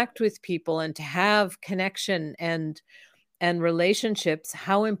interact with people and to have connection and relationships,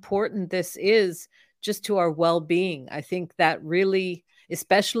 how important this is just to our well-being. I think that really,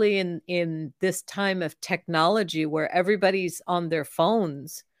 especially in this time of technology where everybody's on their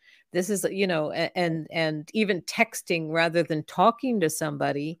phones, this is, and even texting rather than talking to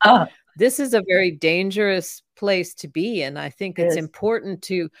somebody. This is a very dangerous place to be. And I think it's important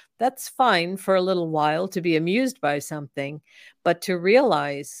that's fine for a little while to be amused by something, but to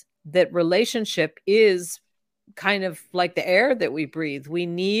realize that relationship is kind of like the air that we breathe. We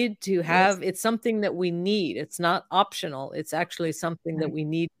need to have, it's something that we need. It's not optional. It's actually something that we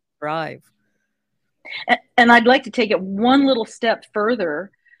need to thrive. And I'd like to take it one little step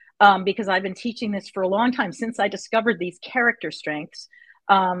further, because I've been teaching this for a long time since I discovered these character strengths.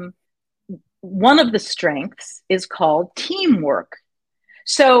 One of the strengths is called teamwork.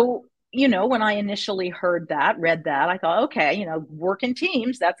 So, when I initially read that, I thought, okay, work in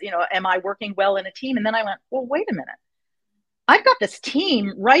teams. That's, am I working well in a team? And then I went, well, wait a minute. I've got this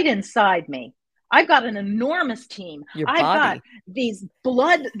team right inside me. I've got an enormous team. I've got these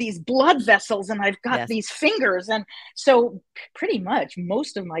blood vessels, and I've got these fingers. And so pretty much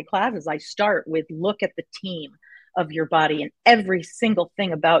most of my classes, I start with look at the team of your body, and every single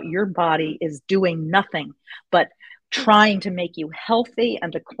thing about your body is doing nothing but trying to make you healthy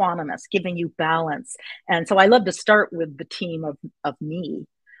and equanimous, giving you balance. And so I love to start with the team of me.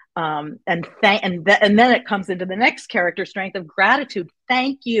 And then it comes into the next character strength of gratitude.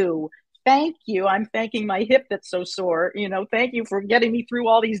 Thank you. Thank you. I'm thanking my hip that's so sore. Thank you for getting me through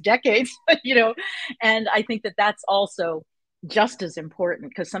all these decades. And I think that that's also just as important,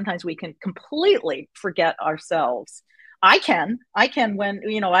 because sometimes we can completely forget ourselves. I can when,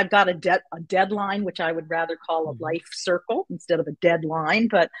 I've got a deadline, which I would rather call a life circle instead of a deadline.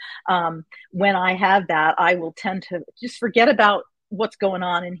 But when I have that, I will tend to just forget about what's going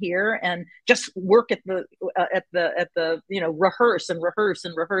on in here and just work at the rehearse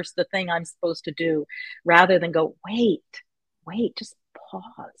the thing I'm supposed to do, rather than go, wait, just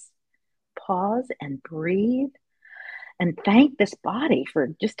pause and breathe and thank this body for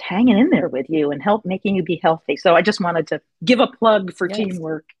just hanging in there with you and making you be healthy. So I just wanted to give a plug for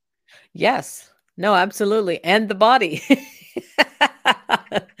teamwork. Yes. No, absolutely. And the body.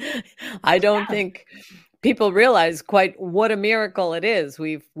 I don't think people realize quite what a miracle it is.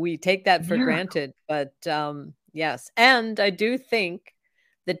 We take that for granted, but yes. And I do think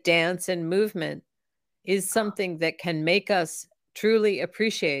that dance and movement is something that can make us truly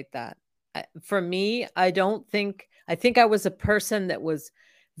appreciate that. For me, I think I was a person that was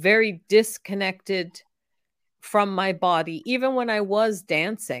very disconnected from my body, even when I was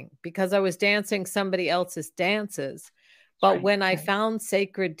dancing, because I was dancing somebody else's dances. But when I found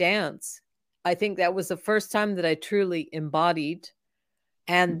sacred dance, I think that was the first time that I truly embodied.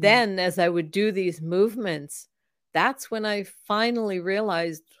 And then as I would do these movements, that's when I finally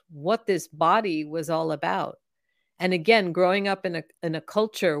realized what this body was all about. And again, growing up in a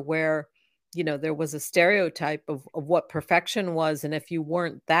culture where, there was a stereotype of what perfection was. And if you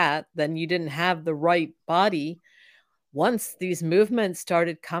weren't that, then you didn't have the right body. Once these movements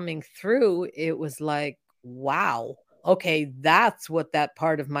started coming through, it was like, wow, okay, that's what that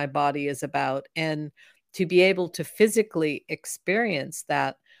part of my body is about. And to be able to physically experience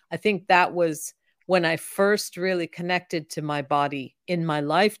that, I think that was when I first really connected to my body in my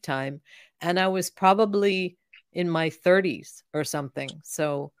lifetime. And I was probably in my 30s or something.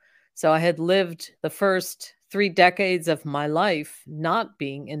 So I had lived the first 3 decades of my life not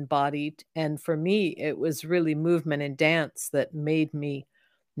being embodied. And for me, it was really movement and dance that made me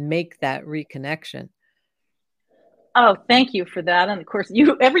make that reconnection. Oh, thank you for that. And of course,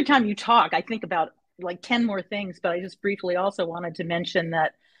 every time you talk, I think about like 10 more things, but I just briefly also wanted to mention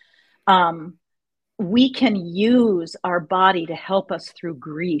that we can use our body to help us through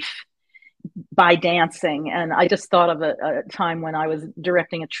grief by dancing. And I just thought of a time when I was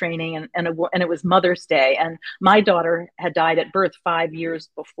directing a training, and it was Mother's Day, and my daughter had died at birth 5 years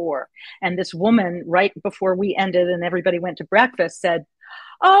before. And this woman, right before we ended and everybody went to breakfast, said,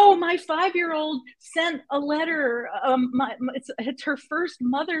 "Oh, my 5-year-old sent a letter. It's her first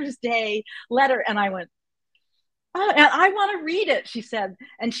Mother's Day letter." And I went, "Oh, and I want to read it," she said.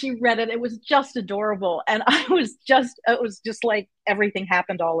 And she read it. It was just adorable. And it was just like everything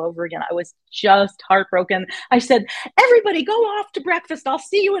happened all over again. I was just heartbroken. I said, "Everybody go off to breakfast. I'll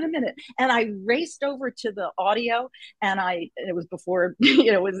see you in a minute." And I raced over to the audio, and it was before,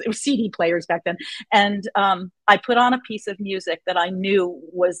 it was CD players back then. And I put on a piece of music that I knew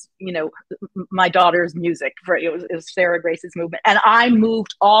was, my daughter's music. It was Sarah Grace's movement. And I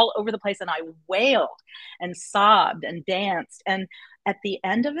moved all over the place, and I wailed and sobbed and danced. And at the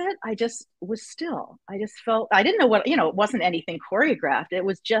end of it, I just was still. I just felt, I didn't know what, it wasn't anything choreographed. It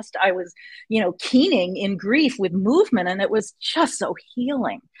was just, I was, keening in grief with movement, and it was just so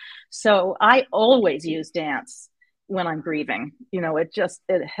healing. So I always use dance when I'm grieving.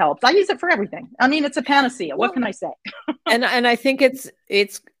 It helps. I use it for everything. I mean, it's a panacea. What can I say? and I think it's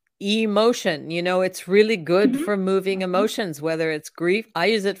emotion, it's really good for moving emotions, whether it's grief. I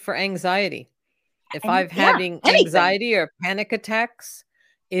use it for anxiety. If I'm having anxiety or panic attacks,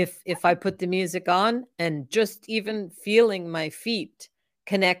 if I put the music on and just even feeling my feet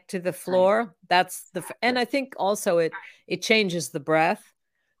connect to the floor, and I think also it changes the breath.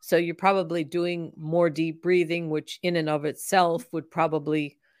 So you're probably doing more deep breathing, which in and of itself would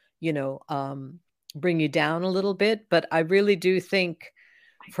probably, bring you down a little bit. But I really do think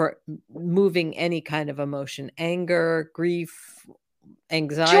for moving any kind of emotion, anger, grief,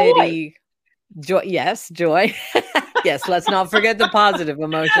 anxiety, joy. Yes, joy. Yes, let's not forget the positive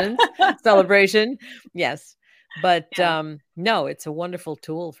emotions. Celebration. Yes. But no, it's a wonderful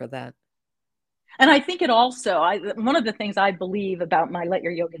tool for that. And I think it also, one of the things I believe about my Let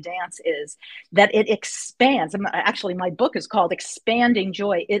Your Yoga Dance is that it expands. Actually, my book is called Expanding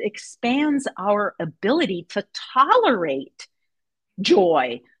Joy. It expands our ability to tolerate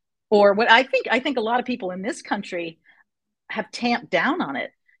joy, or what I think a lot of people in this country have tamped down on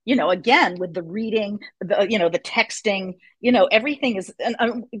it. Again, with the reading, the texting, everything is.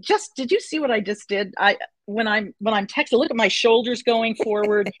 And just, did you see what I just did? When I'm texting, look at my shoulders going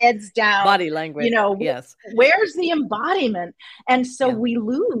forward, heads down. Body language. Yes. Where's the embodiment? And so Yeah. we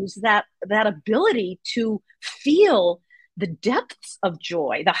lose that ability to feel the depths of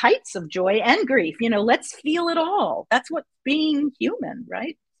joy, the heights of joy and grief. Let's feel it all. That's what being human,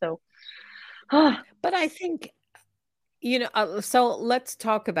 right? So, But I think, so let's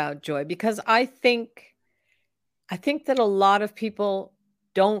talk about joy, because I think that a lot of people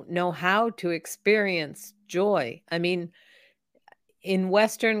don't know how to experience joy. I mean, in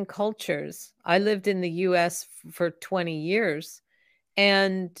Western cultures, I lived in the US for 20 years,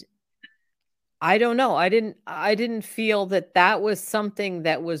 and I don't know. I didn't feel that that was something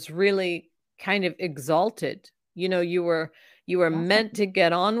that was really kind of exalted. You were meant to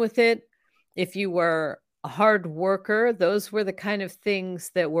get on with it. If you were a hard worker, those were the kind of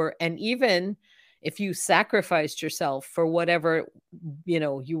things that were, and even if you sacrificed yourself for whatever,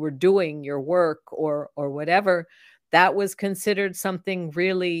 you were doing, your work or whatever, that was considered something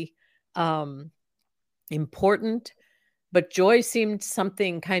really um important. But joy seemed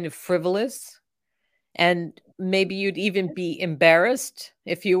something kind of frivolous, and maybe you'd even be embarrassed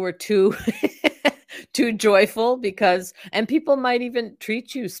if you were too too joyful, because and people might even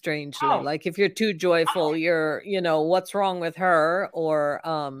treat you strangely, oh, like if you're too joyful, you're, what's wrong with her, or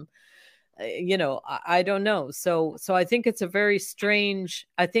I don't know. So I think it's a very strange,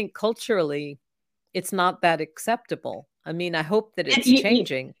 I think culturally it's not that acceptable. I mean, I hope that it's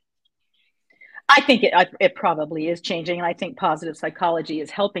changing. I think it probably is changing, and I think positive psychology is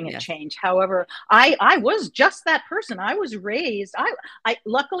helping it Yes. change. However, I was just that person. I was raised. I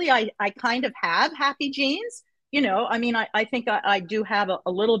luckily I kind of have happy genes. I mean, I think I do have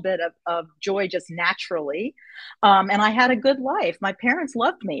a little bit of joy just naturally, and I had a good life. My parents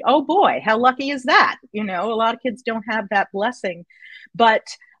loved me. Oh boy, how lucky is that? A lot of kids don't have that blessing, but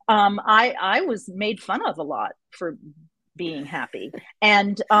I was made fun of a lot for being happy.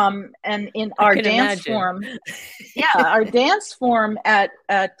 And in I our can dance imagine. form, yeah, our dance form at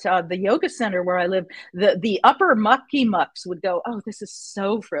the yoga center where I live, the upper mucky mucks would go, oh, this is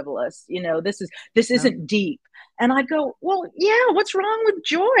so frivolous, this No. isn't deep. And I'd go, well, yeah, what's wrong with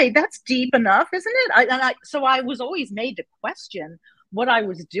joy? That's deep enough, isn't it? So I was always made to question what I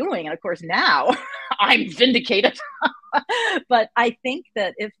was doing, and of course now I'm vindicated. But I think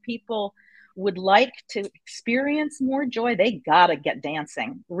that if people would like to experience more joy, they gotta get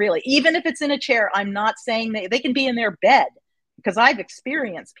dancing, really. Even if it's in a chair, I'm not saying they can be in their bed, because I've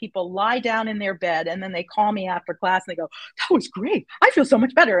experienced people lie down in their bed and then they call me after class and they go, that was great. I feel so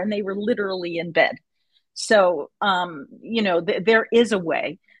much better. And they were literally in bed. So, there is a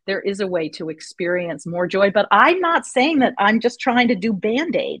way. There is a way to experience more joy, but I'm not saying that I'm just trying to do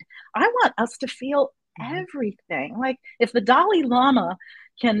band aid. I want us to feel Mhm. everything. Like if the Dalai Lama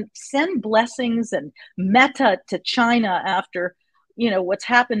can send blessings and metta to China after, what's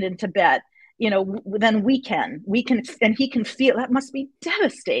happened in Tibet, then we can, and he can feel that must be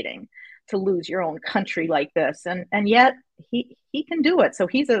devastating to lose your own country like this. And yet he can do it. So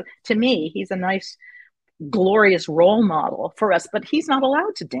to me, he's a nice, glorious role model for us, but he's not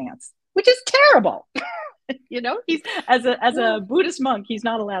allowed to dance, which is terrible. He's as a Well, Buddhist monk, he's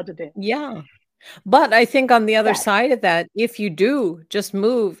not allowed to dance. yeah. But I think on the other Sad. side of that, if you do just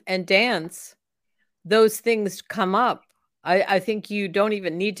move and dance, those things come up. I think you don't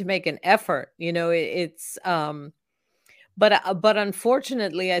even need to make an effort. But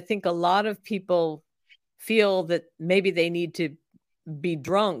unfortunately, I think a lot of people feel that maybe they need to be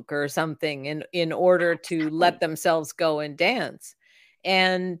drunk or something in order to let Exactly. themselves go and dance.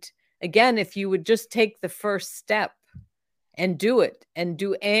 And again, if you would just take the first step and do it and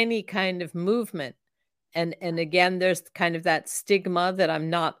do any kind of movement, and again, there's kind of that stigma that I'm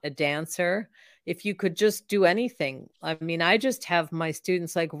not a dancer. If you could just do anything. I mean, I just have my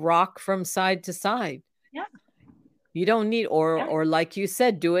students like rock from side to side. Yeah. You don't need, or Yeah. or like you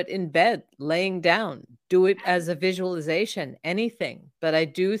said, do it in bed, laying down, do it as a visualization, anything. But I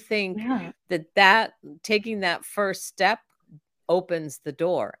do think Yeah. that taking that first step opens the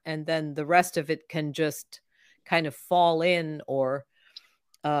door, and then the rest of it can just kind of fall in or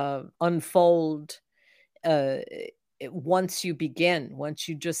unfold uh once you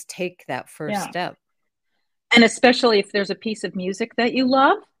just take that first Yeah. step. And especially if there's a piece of music that you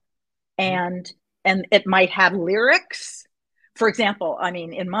love, Mhm. and it might have lyrics, For example, I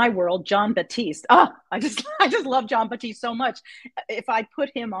mean, in my world, John Batiste. I just love John Batiste so much. If I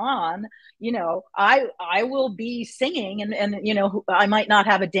put him on, I will be singing, and I might not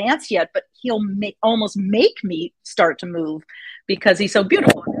have a dance yet, but he'll almost make me start to move because he's so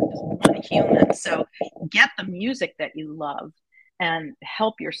beautiful. I'm just one human. So get the music that you love and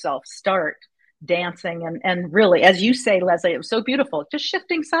help yourself start dancing. And really, as you say, Leslie, it was so beautiful. Just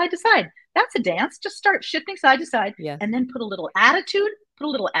shifting side to side. That's a dance. Just start shifting side to side, Yeah. and then put a little attitude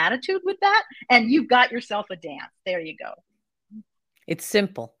with that, and you've got yourself a dance. There you go. It's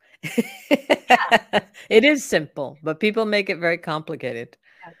simple. It is simple, but people make it very complicated.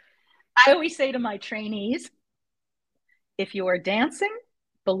 I always say to my trainees, if you are dancing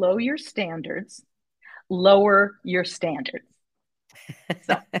below your standards, lower your standards.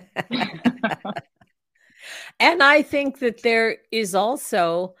 So. And I think that there is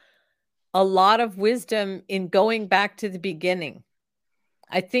also a lot of wisdom in going back to the beginning.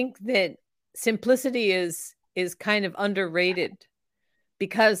 I think that simplicity is kind of underrated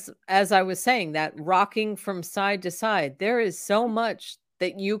because, as I was saying, that rocking from side to side, there is so much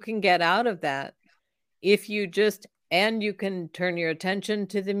that you can get out of that if you just, and you can turn your attention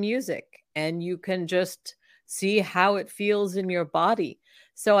to the music and you can just see how it feels in your body.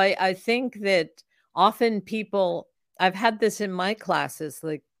 So I think that often people, I've had this in my classes,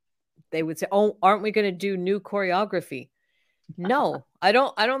 like they would say, "Oh, aren't we going to do new choreography?" No, I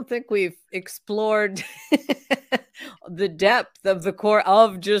don't think we've explored the depth of the core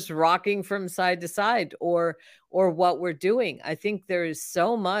of just rocking from side to side or what we're doing. I think there is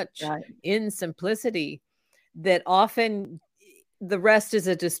so much in simplicity that often the rest is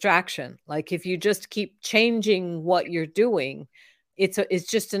a distraction. Like if you just keep changing what you're doing, it's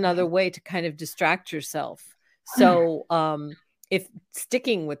just another way to kind of distract yourself. So, if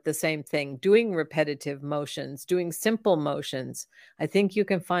sticking with the same thing, doing repetitive motions, doing simple motions, I think you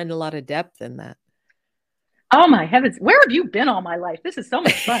can find a lot of depth in that. Oh my heavens, where have you been all my life? This is so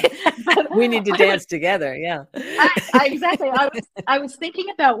much fun. We need to dance together. Yeah. Exactly. I was thinking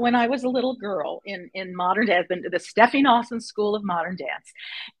about when I was a little girl in modern dance, the Steffi Nossen School of Modern Dance.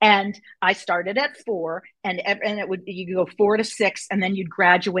 And I started at 4, and it would, you go 4 to 6, and then you'd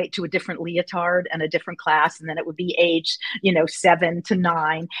graduate to a different leotard and a different class, and then it would be age, 7 to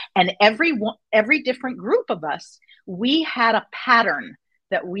 9. And every different group of us, we had a pattern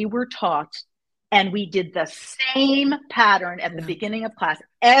that we were taught, and we did the same pattern at the beginning of class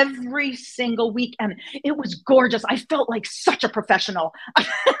every single week. And it was gorgeous. I felt like such a professional.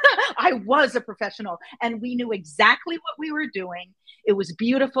 I was a professional. And we knew exactly what we were doing. It was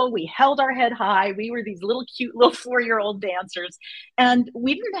beautiful. We held our head high. We were these little cute little 4-year-old dancers. And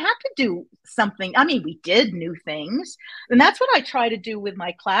we didn't have to do something. I mean, we did new things. And that's what I try to do with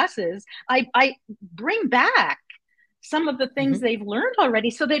my classes. I bring back some of the things they've learned already,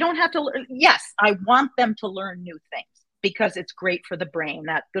 so they don't have to learn. Yes, I want them to learn new things because it's great for the brain,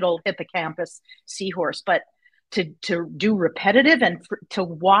 that good old hippocampus seahorse. But to do repetitive and to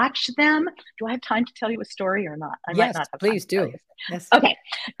watch them. Do I have time to tell you a story or not? I might not have please time do. Yes.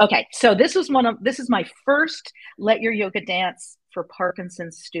 Okay. So this is my first Let Your Yoga Dance for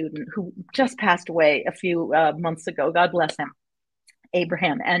Parkinson's student who just passed away a few months ago. God bless him.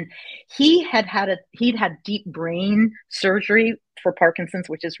 Abraham, and he'd had deep brain surgery for Parkinson's,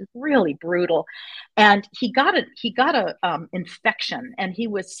 which is really brutal, and he got a infection, and he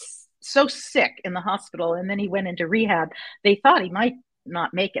was so sick in the hospital, and then he went into rehab. They thought he might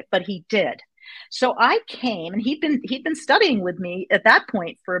not make it, but he did. So I came, and he'd been studying with me at that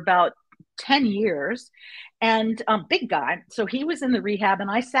point for about 10 years, and big guy. So he was in the rehab, and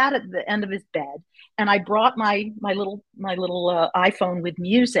I sat at the end of his bed, and I brought my little iPhone with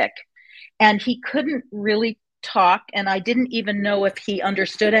music, and he couldn't really talk, and I didn't even know if he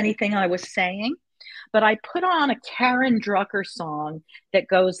understood anything I was saying, but I put on a Karen Drucker song that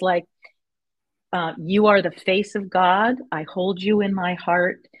goes like, you are the face of God. I hold you in my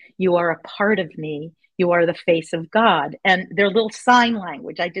heart. You are a part of me. You are the face of God. And their little sign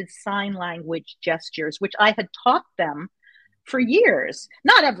language. I did sign language gestures, which I had taught them for years.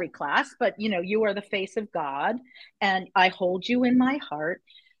 Not every class, but you are the face of God, and I hold you in my heart.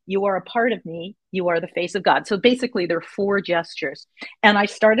 You are a part of me. You are the face of God. So basically, there are 4 gestures. And I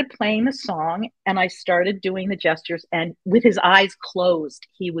started playing the song, and I started doing the gestures. And with his eyes closed,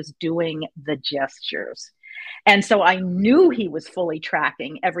 he was doing the gestures. And so I knew he was fully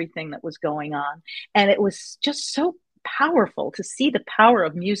tracking everything that was going on. And it was just so powerful to see the power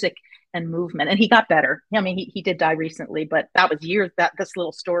of music and movement. And he got better. I mean, he did die recently, but that was years, this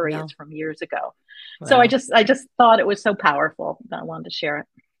little story is from years ago. Wow. So I just thought it was so powerful that I wanted to share it.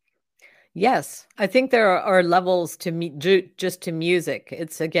 Yes, I think there are levels to just to music.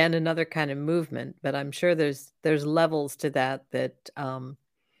 It's again another kind of movement, but I'm sure there's levels to that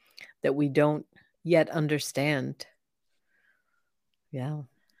that we don't yet understand. Yeah.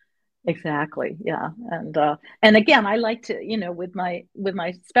 Exactly. Yeah. And again, I like to, with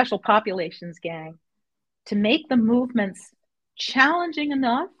my special populations gang, to make the movements challenging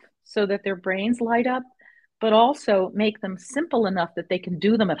enough so that their brains light up, but also make them simple enough that they can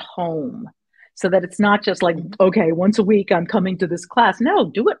do them at home. So that it's not just like, Mhm. okay, once a week I'm coming to this class. No,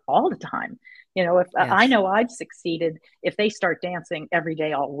 do it all the time. If I Yes. know I've succeeded if they start dancing every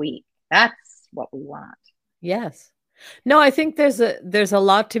day all week. That's what we want. Yes. No, I think there's a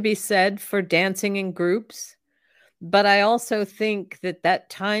lot to be said for dancing in groups, but I also think that that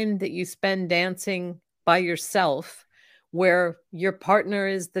time that you spend dancing by yourself, where your partner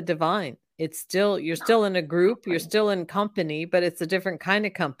is the divine, it's still you're still in a group, you're Right. still in company, but it's a different kind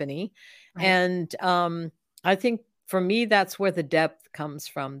of company. Right. And I think for me, that's where the depth comes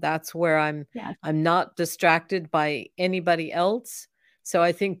from. That's where Yeah. I'm not distracted by anybody else. So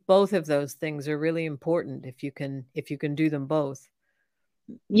I think both of those things are really important if you can do them both.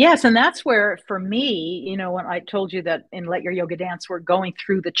 Yes, and that's where, for me, when I told you that in Let Your Yoga Dance, we're going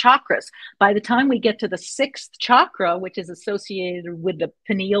through the chakras. By the time we get to the sixth chakra, which is associated with the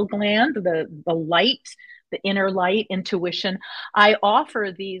pineal gland, the light, the inner light, intuition, I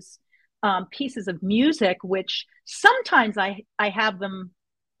offer these pieces of music, which sometimes I have them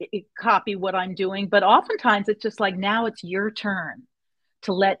copy what I'm doing, but oftentimes it's just like, now it's your turn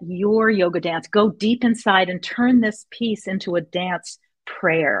to let your yoga dance go deep inside and turn this piece into a dance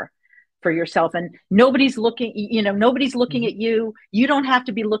prayer for yourself. And nobody's looking Mhm. at you. You don't have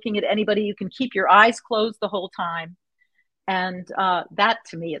to be looking at anybody. You can keep your eyes closed the whole time. And that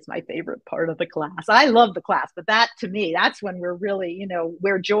to me is my favorite part of the class. I love the class, but that to me, that's when we're really,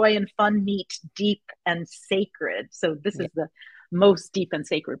 where joy and fun meet deep and sacred. So this Yeah. is the most deep and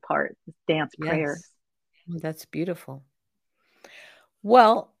sacred part, dance prayers. Yes. That's beautiful.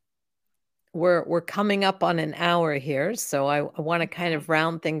 Well, we're coming up on an hour here, so I want to kind Okay. of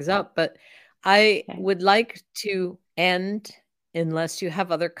round things up, but I Okay. would like to end unless you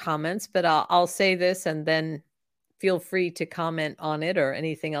have other comments, but I'll say this and then feel free to comment on it or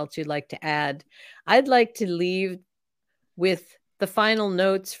anything else you'd like to add. I'd like to leave with the final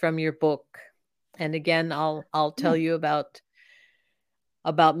notes from your book. And again, I'll Yeah. tell you about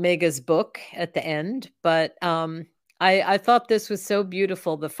Megha's book at the end, but I thought this was so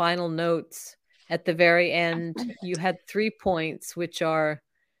beautiful. The final notes at the very end, you had 3 points, which are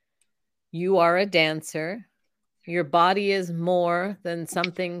you are a dancer, your body is more than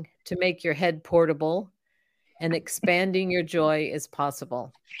something to make your head portable, and expanding your joy is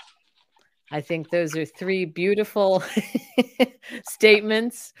possible. I think those are three beautiful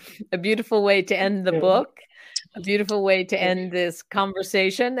statements, a beautiful way to end the book, a beautiful way to end this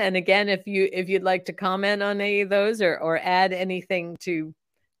conversation. And again, if you'd like to comment on any of those or add anything to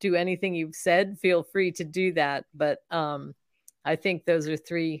anything you've said, feel free to do that. But I think those are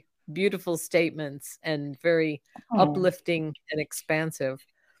three beautiful statements and very Oh. uplifting and expansive.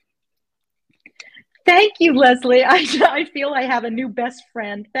 Thank you, Leslie. I feel I have a new best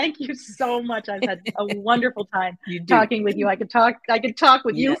friend. Thank you so much. I've had a wonderful time You do. talking with you. I could talk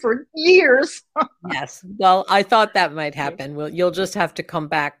with you Yeah. for years. Yes. Well, I thought that might happen. You'll just have to come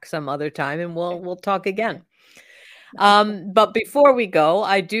back some other time and we'll talk Okay. again. Okay. But before we go,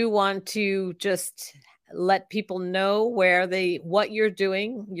 I do want to just let people know where what you're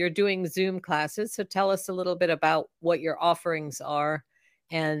doing. You're doing Zoom classes. So tell us a little bit about what your offerings are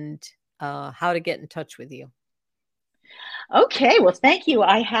and how to get in touch with you. Okay, well, thank you.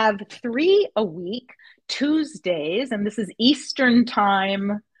 I have 3 a week, Tuesdays, and this is Eastern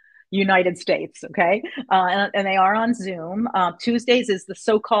Time, United States. Okay, and they are on Zoom. Tuesdays is the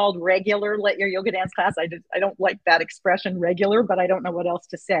so-called regular Let Your Yoga Dance class. I don't like that expression, regular, but I don't know what else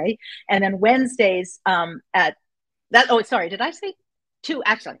to say. And then Wednesdays at that. Oh, sorry, did I say two?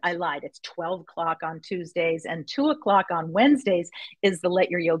 Actually, I lied. It's 12 o'clock on Tuesdays and 2 o'clock on Wednesdays is the Let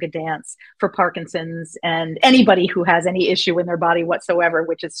Your Yoga Dance for Parkinson's and anybody who has any issue in their body whatsoever,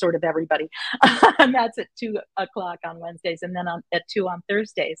 which is sort of everybody. And that's at 2 o'clock on Wednesdays. And then at 2 on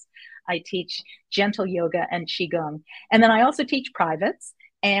Thursdays, I teach gentle yoga and Qigong. And then I also teach privates.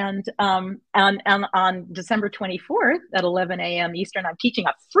 And on December 24th at 11 a.m. Eastern, I'm teaching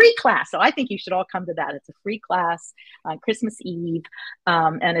a free class. So I think you should all come to that. It's a free class on Christmas Eve,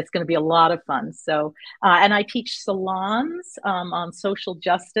 and it's going to be a lot of fun. So, and I teach salons on social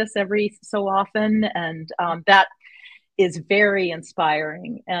justice every so often, and that is very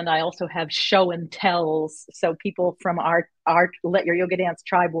inspiring. And I also have show and tells. So people from our Let Your Yoga Dance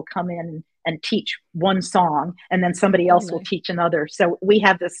tribe will come in and teach one song, and then somebody else will teach another. So we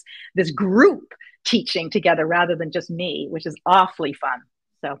have this group teaching together rather than just me, which is awfully fun.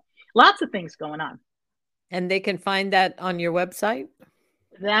 So lots of things going on. And they can find that on your website?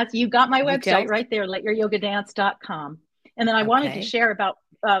 You got my website right there, letyouryogadance.com. And then I wanted to share about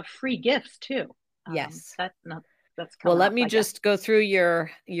free gifts too. Yes. That's well, let me just go through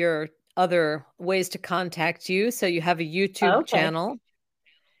your other ways to contact you. So you have a YouTube channel,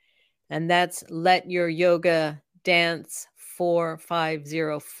 and that's Let Your Yoga Dance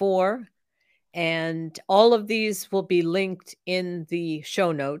 4504. And all of these will be linked in the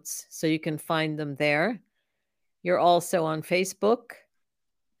show notes, so you can find them there. You're also on Facebook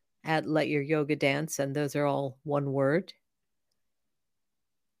at Let Your Yoga Dance, and those are all one word.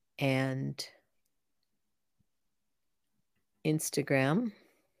 And Instagram.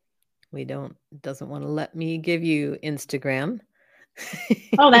 Doesn't want to let me give you Instagram.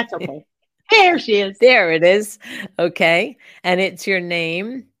 Oh, that's okay. There she is. There it is. Okay. And it's your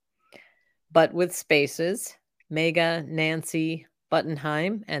name, but with spaces. Megha Nancy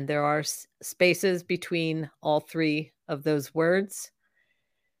Buttenheim. And there are spaces between all three of those words.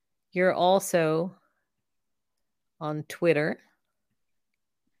 You're also on Twitter.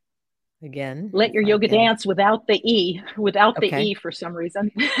 Again, Let Your Yoga Dance without the E, the E for some reason.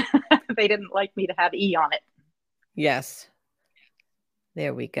 They didn't like me to have E on it. Yes.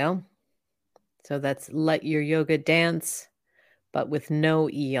 There we go. So that's Let Your Yoga Dance, but with no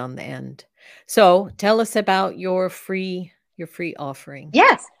E on the end. So tell us about your free offering.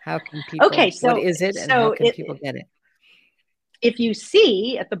 Yes. How can people, what is it, and how can people get it? If you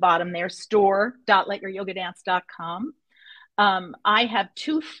see at the bottom there, store.letyouryogadance.com, I have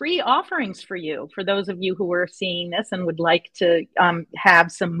 2 free offerings for you, for those of you who are seeing this and would like to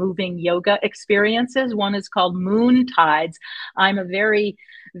have some moving yoga experiences. One is called Moon Tides. I'm a very,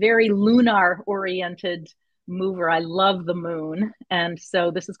 very lunar-oriented mover. I love the moon. And so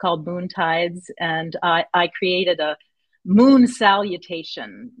this is called Moon Tides. And I created a moon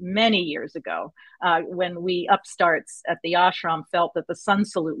salutation many years ago when we upstarts at the ashram felt that the sun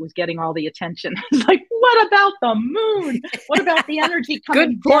salute was getting all the attention. It's like, what about the moon? What about the energy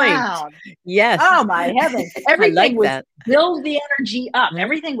coming Good point. down? Yes. Oh my heavens. Everything was that. Build the energy up.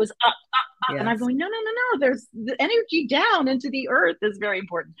 Everything was up. Yes. And I'm going, no. There's the energy down into the earth is very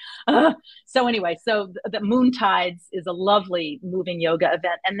important. So anyway, so the Moon Tides is a lovely moving yoga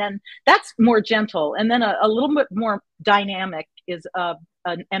event. And then that's more gentle. And then a little bit more dynamic is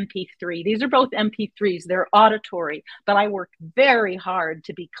an MP3. These are both MP3s. They're auditory, but I work very hard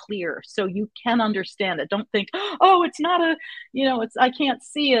to be clear so you can understand it. Don't think, oh, it's not I can't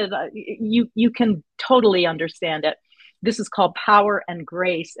see it. You can totally understand it. This is called Power and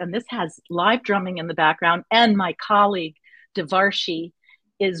Grace, and this has live drumming in the background. And my colleague Devarshi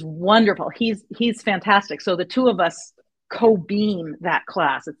is wonderful. He's fantastic. So the two of us co-beam that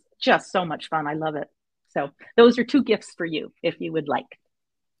class. It's just so much fun. I love it. So those are 2 gifts for you if you would like.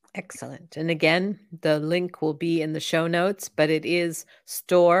 Excellent. And again, the link will be in the show notes, but it is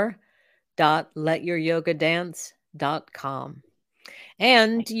store.letyouryogadance.com.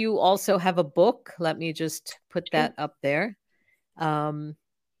 And you also have a book. Let me just put that up there.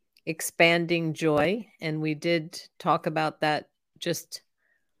 Expanding Joy. And we did talk about that just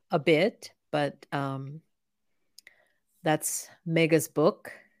a bit, but that's Megha's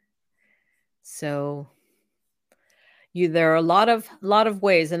book. So there are a lot of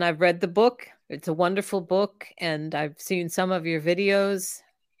ways, and I've read the book. It's a wonderful book, and I've seen some of your videos.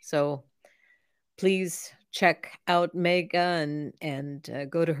 So please check out Megha and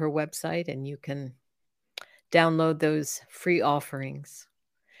go to her website, and you can download those free offerings.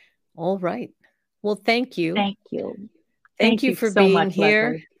 All right. Well, thank you. Thank you. Thank you for so being much,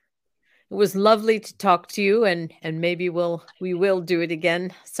 here. Leslie. It was lovely to talk to you, and maybe we will do it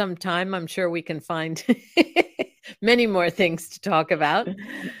again sometime. I'm sure we can find many more things to talk about.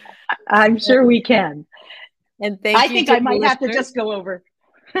 I'm sure we can. And I think I might have to just go over.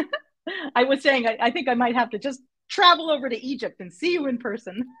 I was saying, I think I might have to just travel over to Egypt and see you in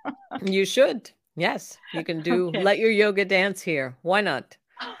person. You should. Yes, you can do Let Your Yoga Dance here. Why not?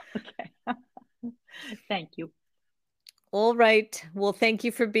 Okay. Thank you. All right. Well, thank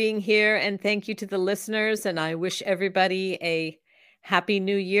you for being here, and thank you to the listeners. And I wish everybody a happy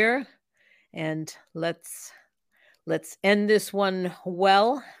new year. And let's end this one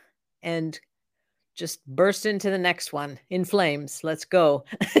well and just burst into the next one in flames. Let's go.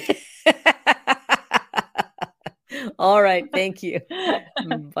 All right. Thank you.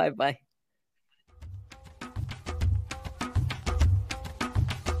 Bye-bye.